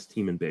dumbest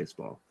team in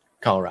baseball?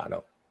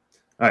 Colorado.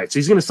 All right, so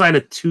he's going to sign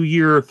a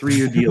 2-year or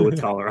 3-year deal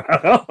with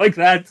Colorado.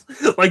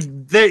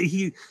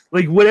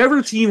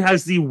 Whatever team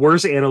has the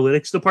worst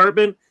analytics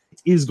department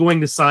is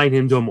going to sign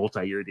him to a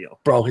multi-year deal.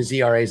 Bro, his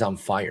ERA is on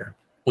fire.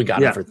 We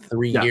got him for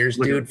 3 years,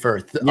 dude. For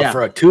a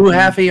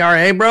 2.5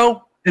 ERA,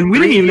 bro. And we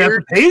didn't even have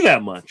to pay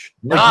that much.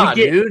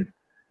 Dude.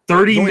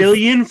 $30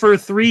 million for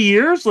 3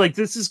 years. Like,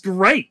 this is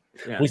great.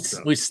 Yeah,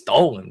 we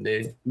stole him,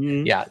 dude.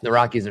 Yeah, the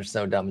Rockies are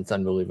so dumb. It's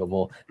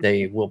unbelievable.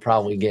 They will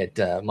probably get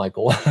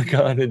Michael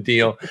Wacha on a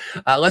deal.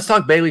 Let's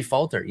talk Bailey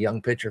Falter, young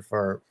pitcher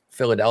for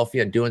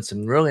Philadelphia, doing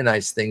some really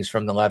nice things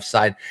from the left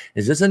side.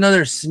 Is this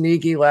another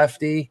sneaky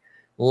lefty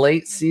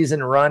late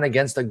season run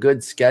against a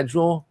good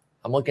schedule?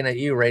 I'm looking at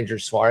you, Ranger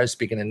Suarez.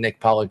 Speaking of Nick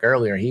Pollock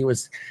earlier, he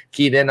was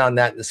keyed in on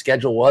that. The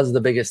schedule was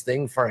the biggest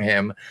thing for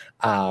him.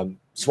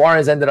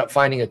 Suarez ended up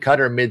finding a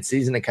cutter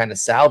mid-season to kind of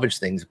salvage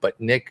things, but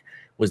Nick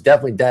was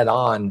definitely dead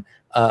on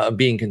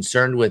being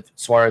concerned with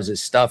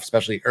Suarez's stuff,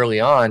 especially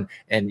early on,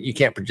 and you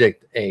can't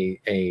predict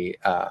a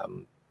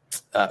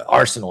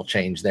arsenal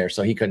change there,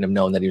 so he couldn't have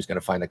known that he was going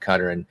to find a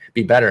cutter and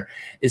be better.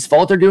 Is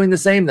Falter doing the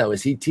same, though?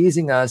 Is he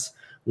teasing us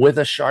with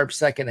a sharp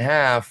second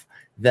half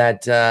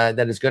that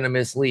is going to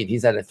mislead?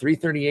 He's at a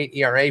 3.38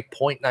 ERA,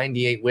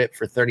 0.98 whip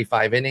for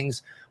 35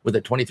 innings with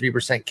a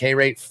 23% K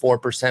rate,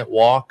 4%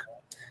 walk.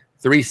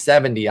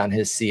 370 on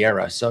his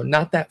Sierra, so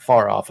not that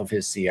far off of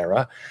his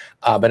Sierra.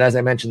 But as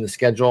I mentioned, the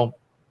schedule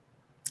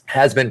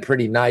has been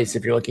pretty nice.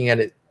 If you're looking at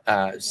it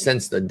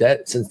since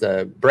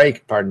the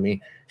break,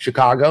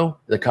 Chicago,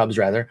 the Cubs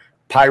rather,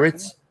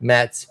 Pirates,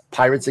 Mets,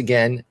 Pirates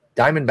again,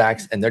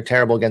 Diamondbacks, and they're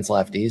terrible against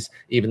lefties,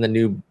 even the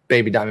new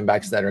baby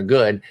Diamondbacks that are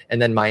good,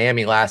 and then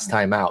Miami last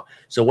time out.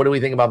 So what do we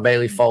think about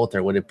Bailey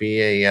Falter? Would it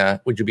be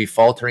would you be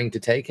faltering to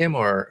take him,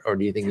 or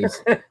do you think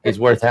he's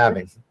worth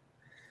having?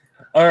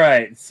 All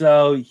right,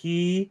 so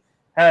he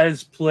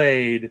has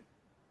played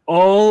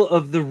all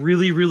of the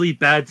really, really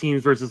bad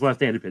teams versus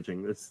left-handed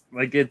pitching.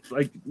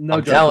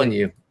 I'm telling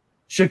you.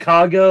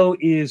 Chicago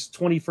is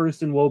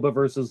 21st in WOBA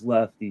versus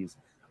lefties.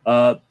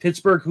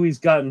 Pittsburgh, who he's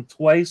gotten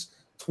twice,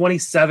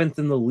 27th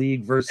in the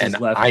league versus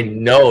lefties. I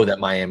know that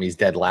Miami's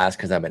dead last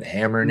because I've been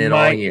hammering it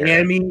all year.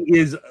 Miami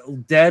is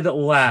dead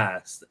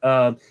last.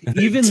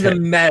 Even the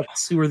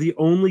Mets, who are the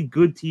only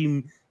good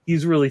team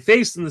he's really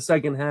faced in the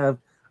second half,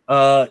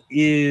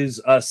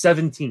 is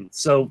 17th.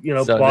 So,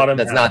 bottom.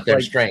 That's not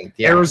their strength.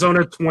 Yeah.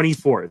 Arizona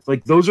 24th.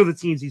 Like, those are the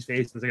teams he's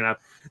faced in the second half.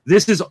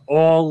 This is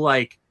all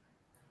like,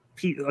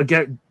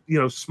 again,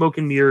 smoke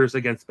and mirrors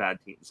against bad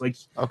teams. Like,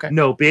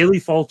 no, Bailey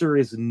Falter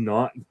is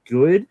not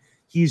good.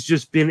 He's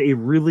just been a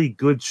really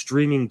good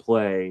streaming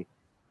play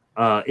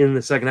in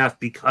the second half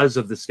because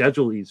of the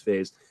schedule he's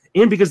faced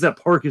and because that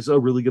park is a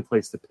really good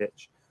place to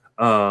pitch.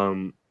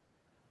 Philly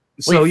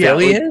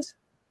is?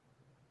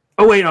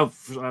 Oh, wait, no,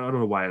 I don't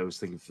know why I was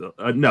thinking Philly.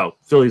 No,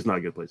 Philly's not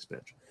a good place to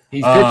pitch.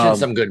 He's pitched in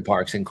some good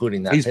parks,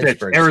 including that. He's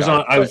Pittsburgh pitched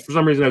Arizona. For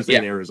some reason I was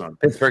thinking Arizona.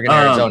 Pittsburgh and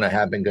Arizona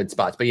have been good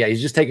spots. But yeah,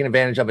 he's just taking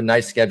advantage of a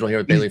nice schedule here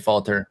with Bailey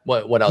Falter.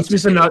 What else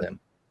is with him?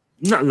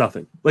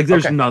 Nothing. Like,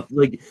 there's nothing.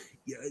 Like,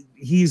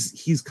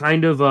 he's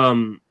kind of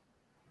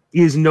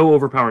he has no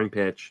overpowering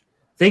pitch.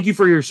 Thank you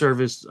for your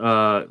service,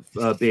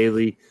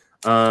 Bailey.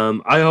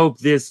 I hope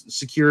this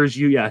secures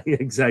you. Yeah,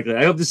 exactly.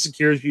 I hope this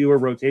secures you a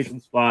rotation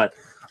spot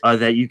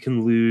that you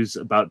can lose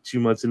about 2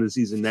 months into the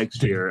season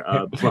next year.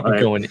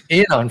 Going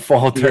in on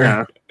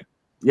Falter.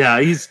 Yeah,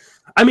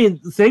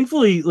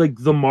 thankfully, like,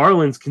 the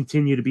Marlins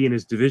continue to be in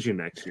his division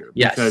next year.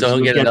 Yeah, so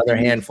he'll get another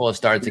handful of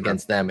starts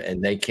against them,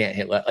 and they can't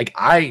hit. Like,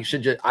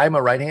 I'm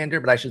a right-hander,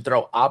 but I should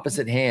throw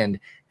opposite hand,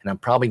 and I'm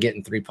probably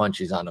getting 3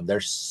 punches on them.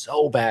 They're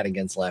so bad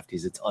against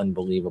lefties. It's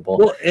unbelievable.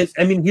 Well,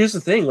 here's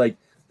the thing. Like,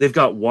 they've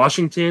got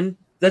Washington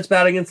that's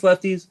bad against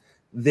lefties.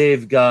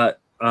 They've got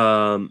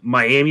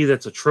Miami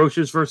that's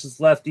atrocious versus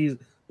lefties.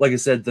 Like I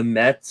said, the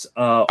Mets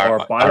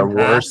are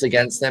worse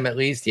against them, at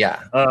least.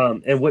 Yeah.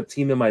 And what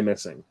team am I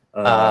missing?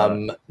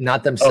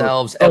 Not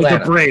themselves. Atlanta.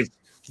 The Braves.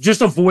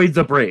 Just avoid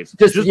the Braves.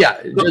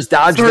 Just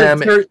dodge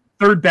them.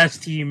 Third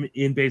best team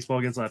in baseball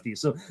against lefties.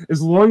 So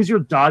as long as you're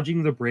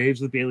dodging the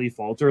Braves with Bailey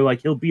Falter, like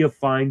he'll be a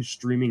fine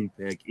streaming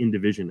pick in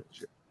division next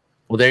year.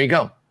 Well, there you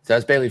go. So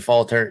that's Bailey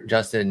Falter.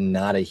 Justin,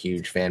 not a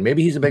huge fan.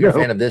 Maybe he's a bigger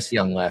fan of this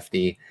young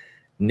lefty.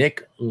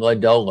 Nick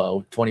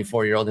Lodolo,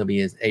 24-year-old. He'll be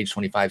his age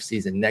 25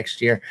 season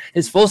next year.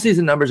 His full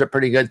season numbers are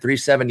pretty good.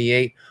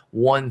 378,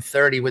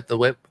 130 with the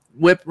whip.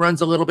 Whip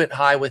runs a little bit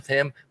high with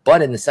him,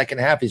 but in the second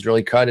half, he's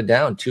really cut it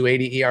down.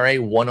 2.80 ERA,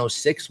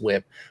 106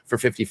 whip for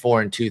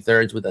 54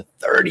 2/3 with a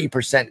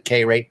 30%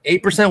 K rate,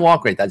 8%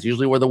 walk rate. That's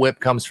usually where the whip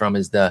comes from,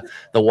 is the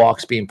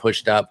walks being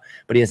pushed up.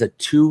 But he has a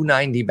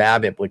 290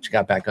 BABIP, which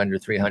got back under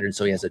 300,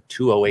 so he has a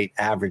 208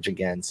 average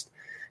against.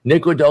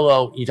 Nick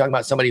Lodolo, you talk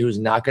about somebody who's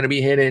not going to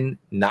be hidden,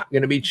 not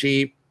going to be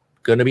cheap,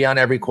 going to be on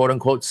every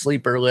quote-unquote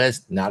sleeper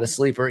list, not a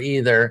sleeper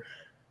either.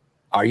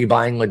 Are you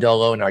buying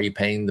Lodolo and are you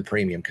paying the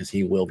premium? Because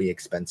he will be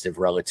expensive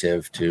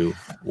relative to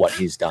what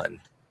he's done.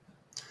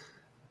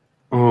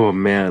 Oh,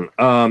 man.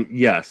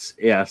 Yes.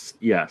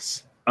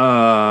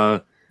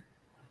 I'm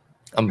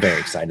very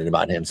excited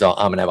about him, so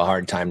I'm going to have a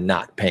hard time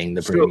not paying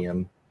the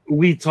premium.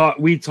 We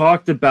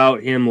talked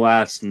about him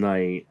last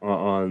night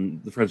on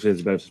the Friends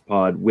Fans Benefits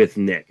pod with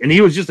Nick, and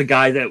he was just a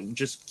guy that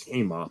just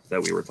came up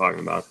that we were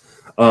talking about.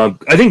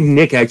 I think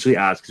Nick actually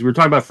asked, because we were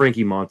talking about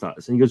Frankie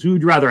Montas, and he goes, who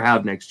would you rather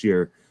have next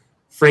year?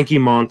 Frankie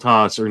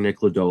Montas or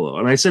Nick Lodolo?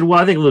 And I said, well,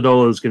 I think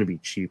Lodolo is going to be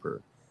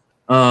cheaper.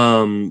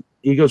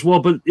 He goes,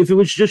 well, but if it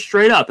was just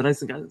straight up, and I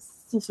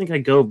still think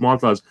I'd go with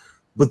Montas.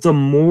 But the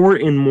more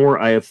and more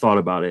I have thought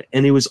about it,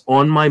 and it was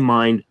on my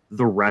mind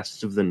the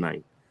rest of the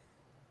night.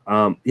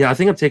 I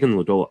think I'm taking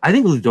Lodolo. I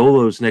think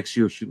Lodolo's next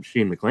year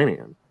Shane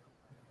McClanahan.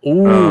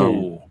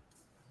 Ooh.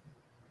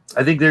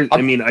 I think there's, I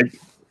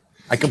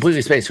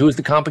completely spaced. Who's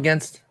the comp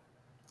against?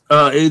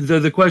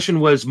 The question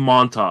was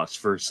Montas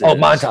versus. Oh,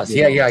 Montas.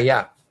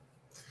 Yeah.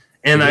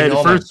 And I at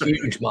first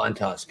huge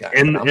Montas guy.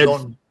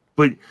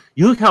 But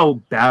you look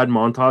how bad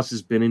Montas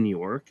has been in New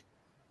York,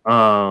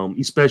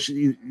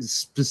 especially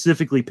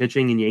specifically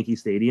pitching in Yankee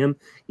Stadium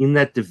in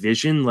that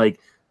division.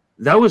 Like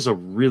that was a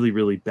really,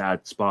 really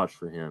bad spot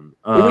for him.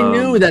 We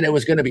knew that it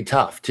was going to be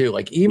tough too.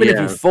 Like even if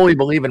you fully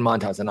believe in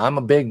Montas, and I'm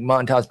a big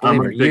Montas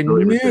believer, you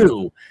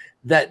knew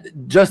that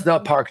just the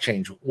park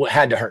change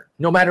had to hurt.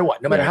 No matter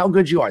what, no matter how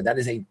good you are, that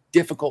is a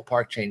difficult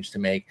park change to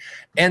make.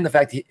 And the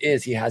fact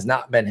he has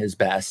not been his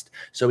best,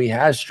 so he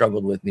has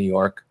struggled with New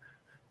York.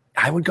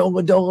 I would go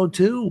Lodolo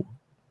too.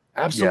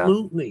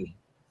 Absolutely.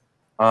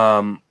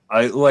 I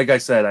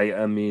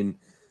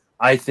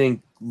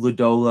think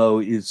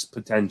Lodolo is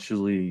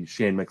potentially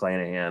Shane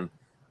McClanahan,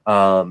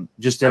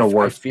 just in a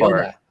worse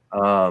part.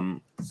 But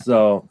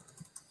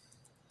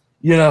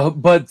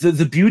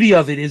the beauty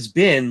of it has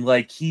been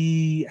like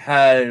he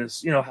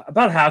has,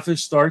 about half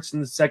his starts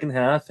in the second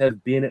half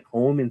have been at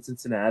home in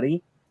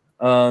Cincinnati,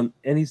 and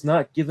he's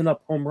not given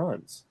up home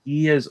runs.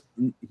 He has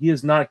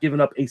not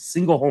given up a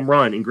single home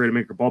run in Great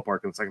American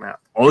Ballpark in the second half.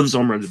 All of his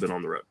home runs have been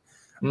on the road.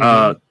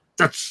 Mm-hmm.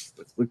 That's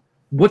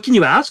what can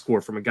you ask for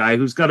from a guy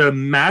who's got a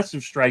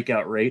massive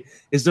strikeout rate,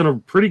 has done a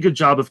pretty good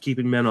job of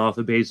keeping men off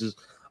the bases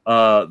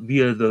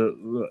via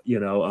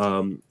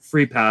the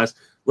free pass.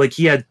 Like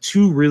he had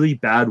two really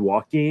bad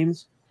walk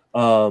games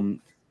in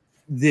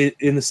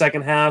the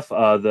second half,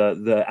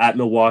 the at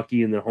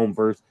Milwaukee and the home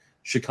versus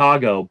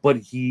Chicago, but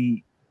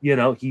he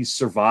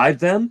survived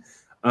them.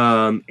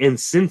 And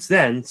since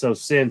then,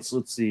 since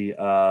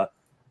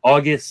August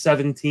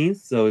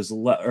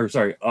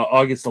 17th,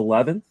 August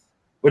 11th.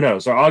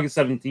 August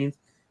 17th,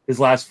 his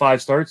last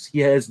 5 starts, he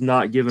has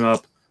not given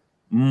up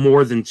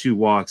more than 2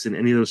 walks in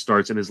any of those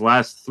starts. In his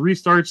last 3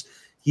 starts,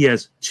 he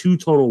has 2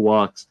 total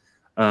walks.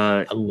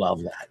 I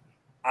love that.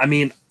 I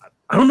mean,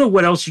 I don't know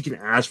what else you can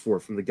ask for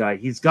from the guy.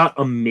 He's got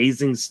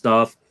amazing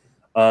stuff.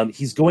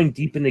 He's going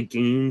deep into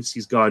games.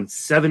 He's gone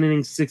 7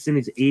 innings, 6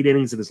 innings, 8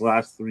 innings in his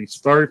last 3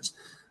 starts.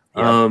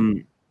 Yeah.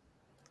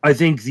 I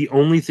think the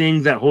only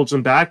thing that holds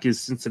him back is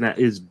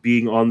Cincinnati, is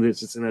being on the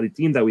Cincinnati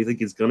team that we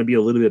think is going to be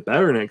a little bit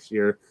better next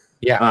year.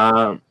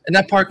 Yeah, and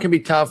that part can be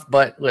tough.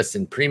 But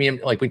listen, premium,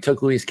 like we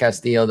took Luis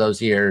Castillo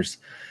those years.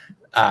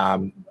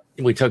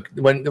 We took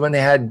when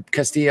they had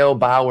Castillo,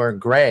 Bauer,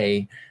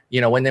 Gray.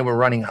 When they were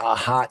running a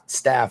hot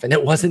staff, and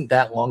it wasn't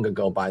that long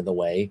ago, by the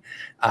way,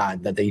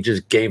 that they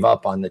just gave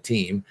up on the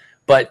team.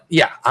 But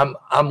yeah,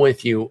 I'm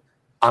with you.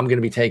 I'm going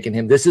to be taking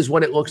him. This is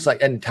what it looks like.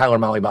 And Tyler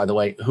Mahle, by the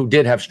way, who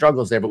did have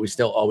struggles there, but we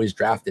still always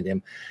drafted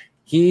him.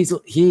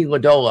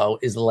 Lodolo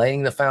is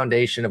laying the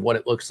foundation of what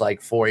it looks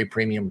like for a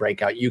premium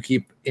breakout. You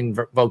keep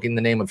invoking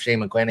the name of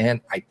Shane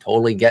McClanahan. I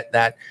totally get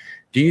that.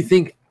 Do you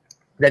think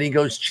that he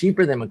goes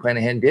cheaper than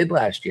McClanahan did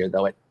last year,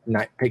 though, at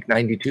pick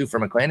 92 for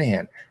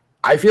McClanahan?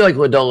 I feel like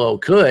Lodolo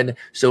could.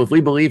 So if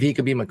we believe he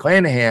could be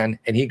McClanahan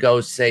and he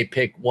goes, say,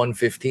 pick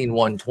 115,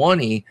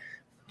 120,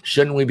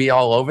 shouldn't we be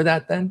all over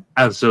that then?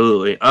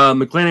 Absolutely.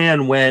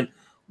 McClanahan went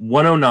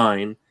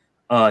 109.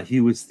 He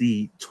was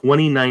the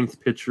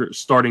 29th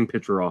starting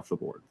pitcher off the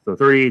board. So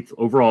 38th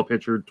overall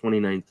pitcher,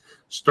 29th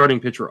starting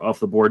pitcher off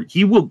the board.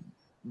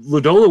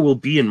 Lodolo will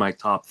be in my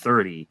top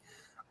 30.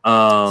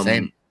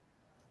 Same.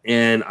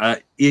 And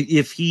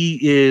if he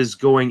is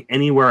going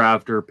anywhere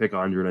after pick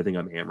 100, I think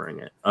I'm hammering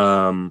it.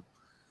 I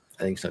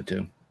think so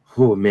too.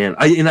 Oh man,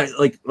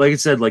 like I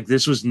said, like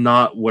this was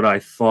not what I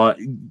thought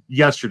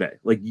yesterday.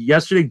 Like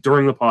yesterday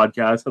during the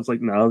podcast, I was like,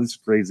 no, this is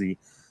crazy.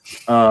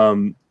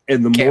 And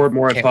the more and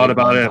more I thought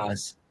about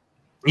it,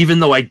 even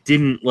though I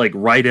didn't like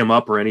write him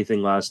up or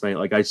anything last night,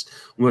 like I'll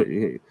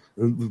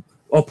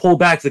pull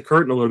back the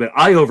curtain a little bit.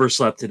 I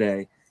overslept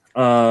today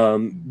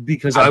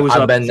because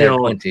I've been there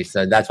plenty,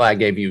 so that's why I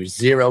gave you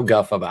zero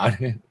guff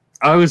about it.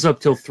 I was up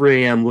till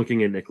 3 a.m.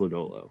 looking at Nick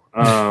Lodolo.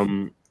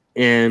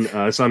 And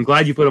so I'm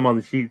glad you put him on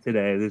the sheet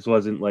today. This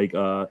wasn't like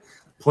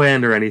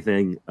planned or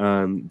anything.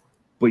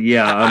 But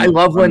yeah, I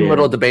love when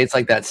little debates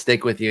like that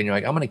stick with you, and you're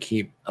like, I'm gonna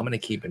keep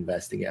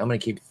investigating. I'm gonna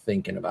keep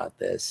thinking about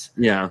this.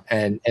 Yeah.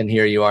 And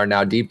here you are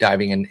now deep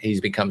diving, and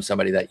he's become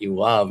somebody that you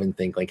love and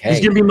think like, hey,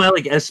 he's gonna be my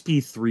like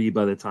SP3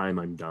 by the time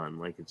I'm done.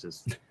 Like it's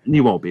just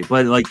he won't be,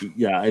 but like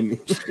yeah. I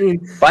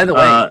mean, by the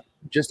way,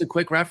 just a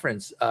quick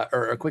reference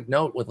or a quick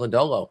note with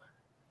Lodolo,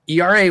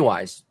 ERA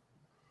wise,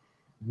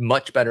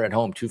 much better at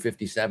home,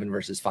 257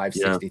 versus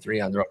 563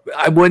 on the road.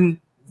 I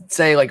wouldn't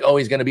say like, oh,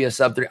 he's going to be a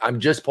sub 3. I'm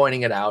just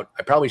pointing it out.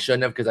 I probably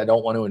shouldn't have because I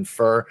don't want to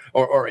infer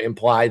or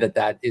imply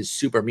that is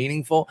super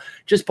meaningful.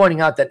 Just pointing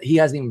out that he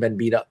hasn't even been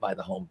beat up by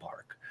the home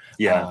park.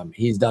 Yeah.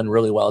 He's done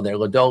really well there.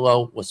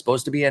 Lodolo was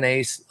supposed to be an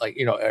ace, like,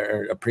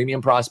 or a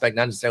premium prospect,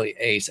 not necessarily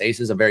ace. Ace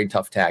is a very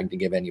tough tag to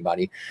give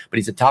anybody, but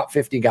he's a top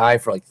 50 guy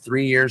for like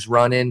 3 years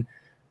running.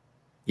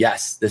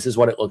 Yes, this is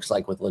what it looks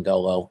like with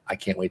Lodolo. I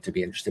can't wait to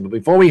be interested. But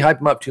before we hype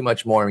him up too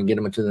much more and get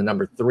him into the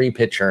number 3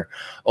 pitcher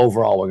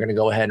overall, we're going to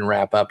go ahead and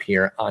wrap up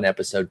here on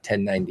episode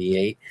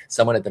 1098.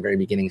 Someone at the very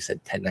beginning said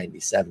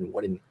 1097.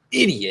 What an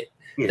idiot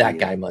that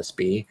guy must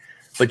be.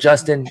 But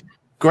Justin,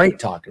 great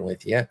talking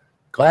with you.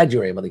 Glad you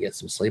were able to get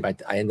some sleep.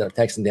 I ended up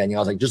texting Danielle.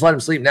 I was like, just let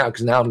him sleep now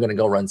because now I'm going to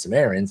go run some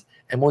errands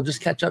and we'll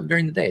just catch up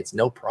during the day. It's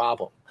no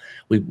problem.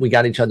 We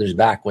got each other's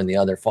back when the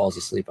other falls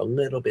asleep a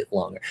little bit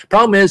longer.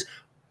 Problem is,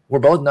 we're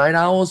both night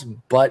owls,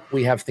 but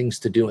we have things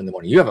to do in the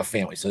morning. You have a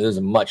family, so there's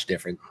a much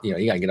different,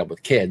 you got to get up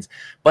with kids.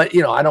 But,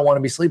 I don't want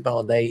to be sleeping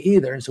all day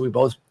either. And so we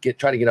both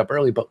try to get up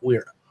early, but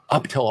we're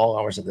up till all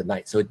hours of the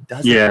night. So it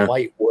doesn't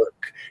quite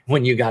work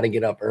when you got to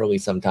get up early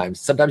sometimes.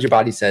 Sometimes your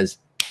body says,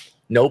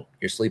 nope,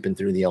 you're sleeping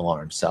through the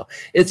alarm. So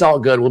it's all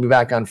good. We'll be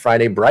back on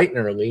Friday bright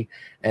and early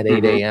at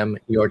 8 a.m.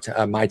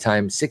 My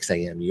time, 6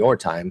 a.m. your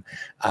time,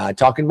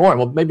 talking more. And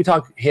we'll maybe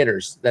talk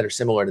hitters that are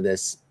similar to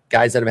this.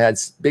 Guys that have had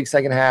big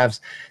second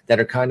halves that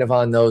are kind of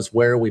on those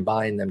where are we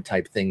buying them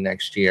type thing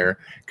next year.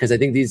 Because I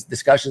think these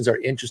discussions are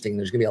interesting.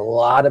 There's going to be a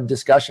lot of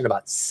discussion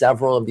about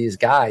several of these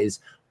guys.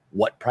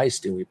 What price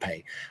do we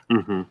pay?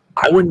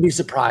 I wouldn't be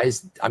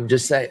surprised. I'm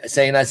just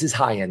saying as his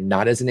high end,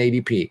 not as an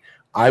ADP.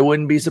 I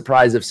wouldn't be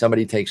surprised if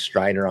somebody takes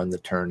Strider on the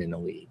turn in a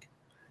league.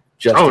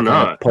 Just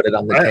to put it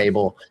on the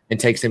table and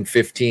takes him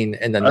 15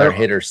 and then their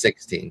hitter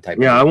 16 type.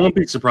 Yeah, I won't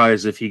be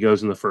surprised if he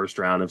goes in the first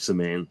round of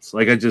Semains.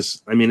 Like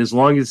as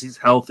long as he's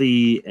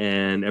healthy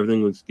and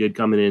everything looks good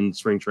coming in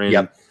spring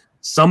training,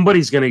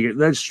 somebody's going to get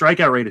that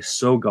strikeout rate is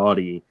so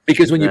gaudy.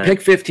 Because when you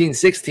pick 15,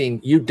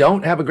 16, you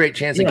don't have a great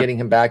chance of getting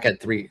him back at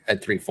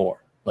 3-4.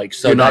 Like,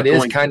 so that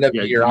is kind of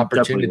your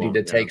opportunity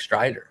to take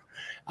Strider.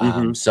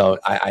 So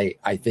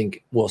I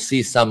think we'll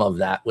see some of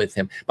that with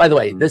him. By the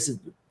way, this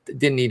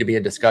didn't need to be a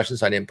discussion,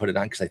 so I didn't put it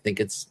on because I think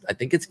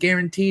it's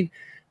guaranteed.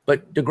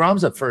 But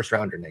DeGrom's a first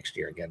rounder next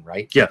year again,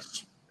 right?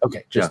 Yes.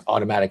 Okay, just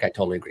automatic. I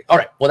totally agree. All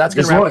right, well that's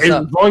going to wrap us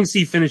up. As long as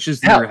he finishes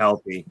the year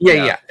healthy.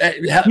 Yeah.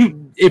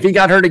 If he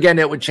got hurt again,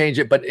 it would change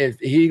it. But if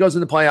he goes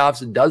in the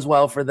playoffs and does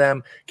well for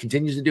them,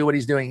 continues to do what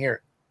he's doing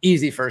here,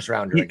 easy first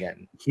rounder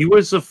again. He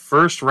was a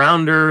first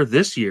rounder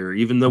this year,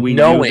 even though we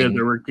knew that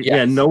there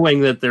were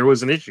knowing that there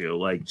was an issue.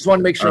 Like, just want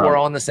to make sure we're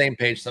all on the same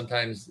page.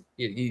 Sometimes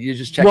you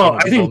just check. Well,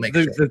 I think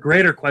the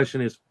greater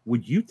question is,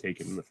 would you take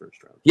him in the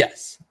first round?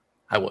 Yes,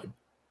 I would.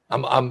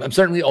 I'm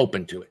certainly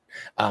open to it.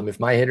 If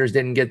my hitters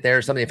didn't get there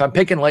or something, if I'm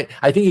picking late,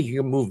 I think he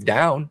can move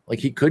down. Like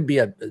he could be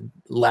a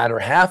latter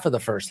half of the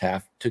first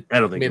half to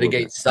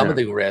mitigate some of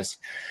the risk.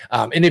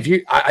 And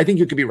I think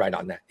you could be right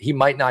on that. He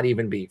might not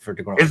even be for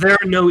DeGrom. If there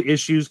are no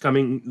issues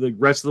coming the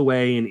rest of the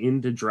way and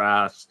into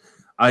drafts,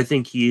 I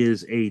think he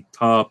is a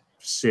top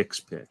 6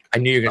 pick. I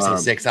knew you were going to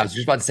say 6. I was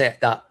just about to say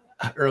the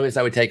earliest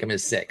I would take him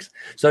is 6.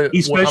 So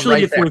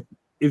especially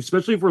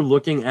if we're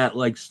looking at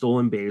like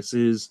stolen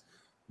bases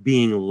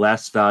being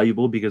less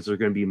valuable because they're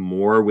going to be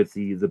more with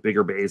the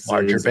bigger bases,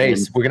 larger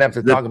base. We're going to have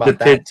to talk about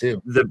that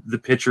too. The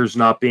pitchers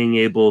not being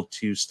able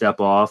to step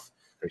off.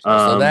 There's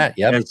also that.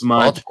 Yep. As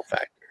much. Multiple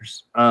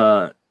factors.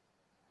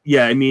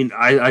 I mean,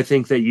 I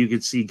think that you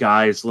could see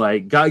guys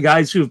like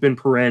guys who've been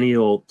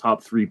perennial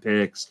top 3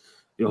 picks,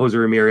 Jose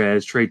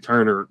Ramirez, Trey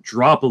Turner,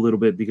 drop a little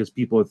bit because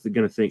people are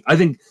going to think. I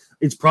think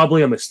it's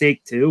probably a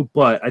mistake too,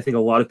 but I think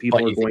a lot of people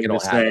are going to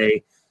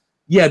say,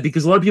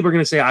 because a lot of people are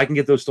going to say I can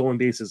get those stolen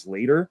bases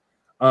later.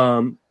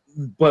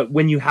 But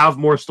when you have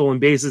more stolen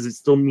bases, it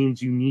still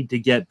means you need to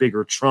get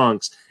bigger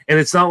chunks. And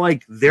it's not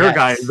like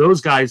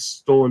those guys'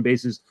 stolen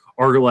bases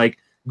are like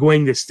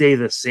going to stay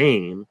the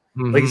same.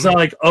 Like, it's not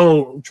like,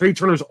 oh, Trey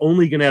Turner's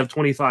only going to have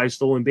 25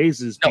 stolen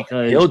bases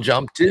because he'll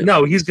jump too.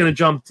 No, he's going to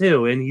jump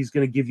too, and he's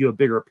going to give you a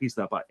bigger piece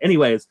of that pie.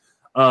 Anyways,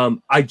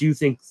 I do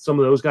think some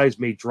of those guys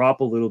may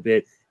drop a little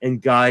bit,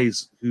 and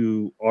guys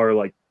who are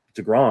like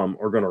DeGrom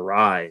are going to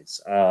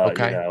rise.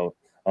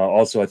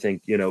 Also, I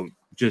think,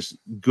 just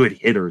good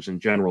hitters in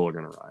general are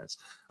going to rise,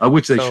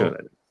 which they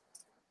should.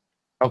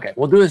 Okay,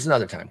 we'll do this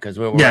another time because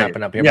we're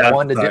wrapping up here. I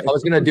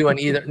was going to do an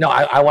either. No,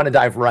 I want to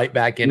dive right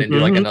back in and do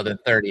like another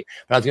 30.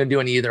 But I was going to do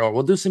an either or.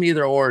 We'll do some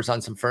either ors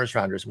on some first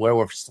rounders where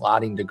we're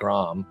slotting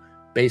DeGrom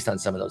based on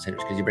some of those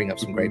hitters because you bring up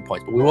some great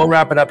points. But we will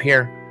wrap it up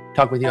here.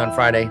 Talk with you on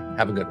Friday.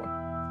 Have a good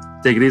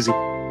one. Take it easy.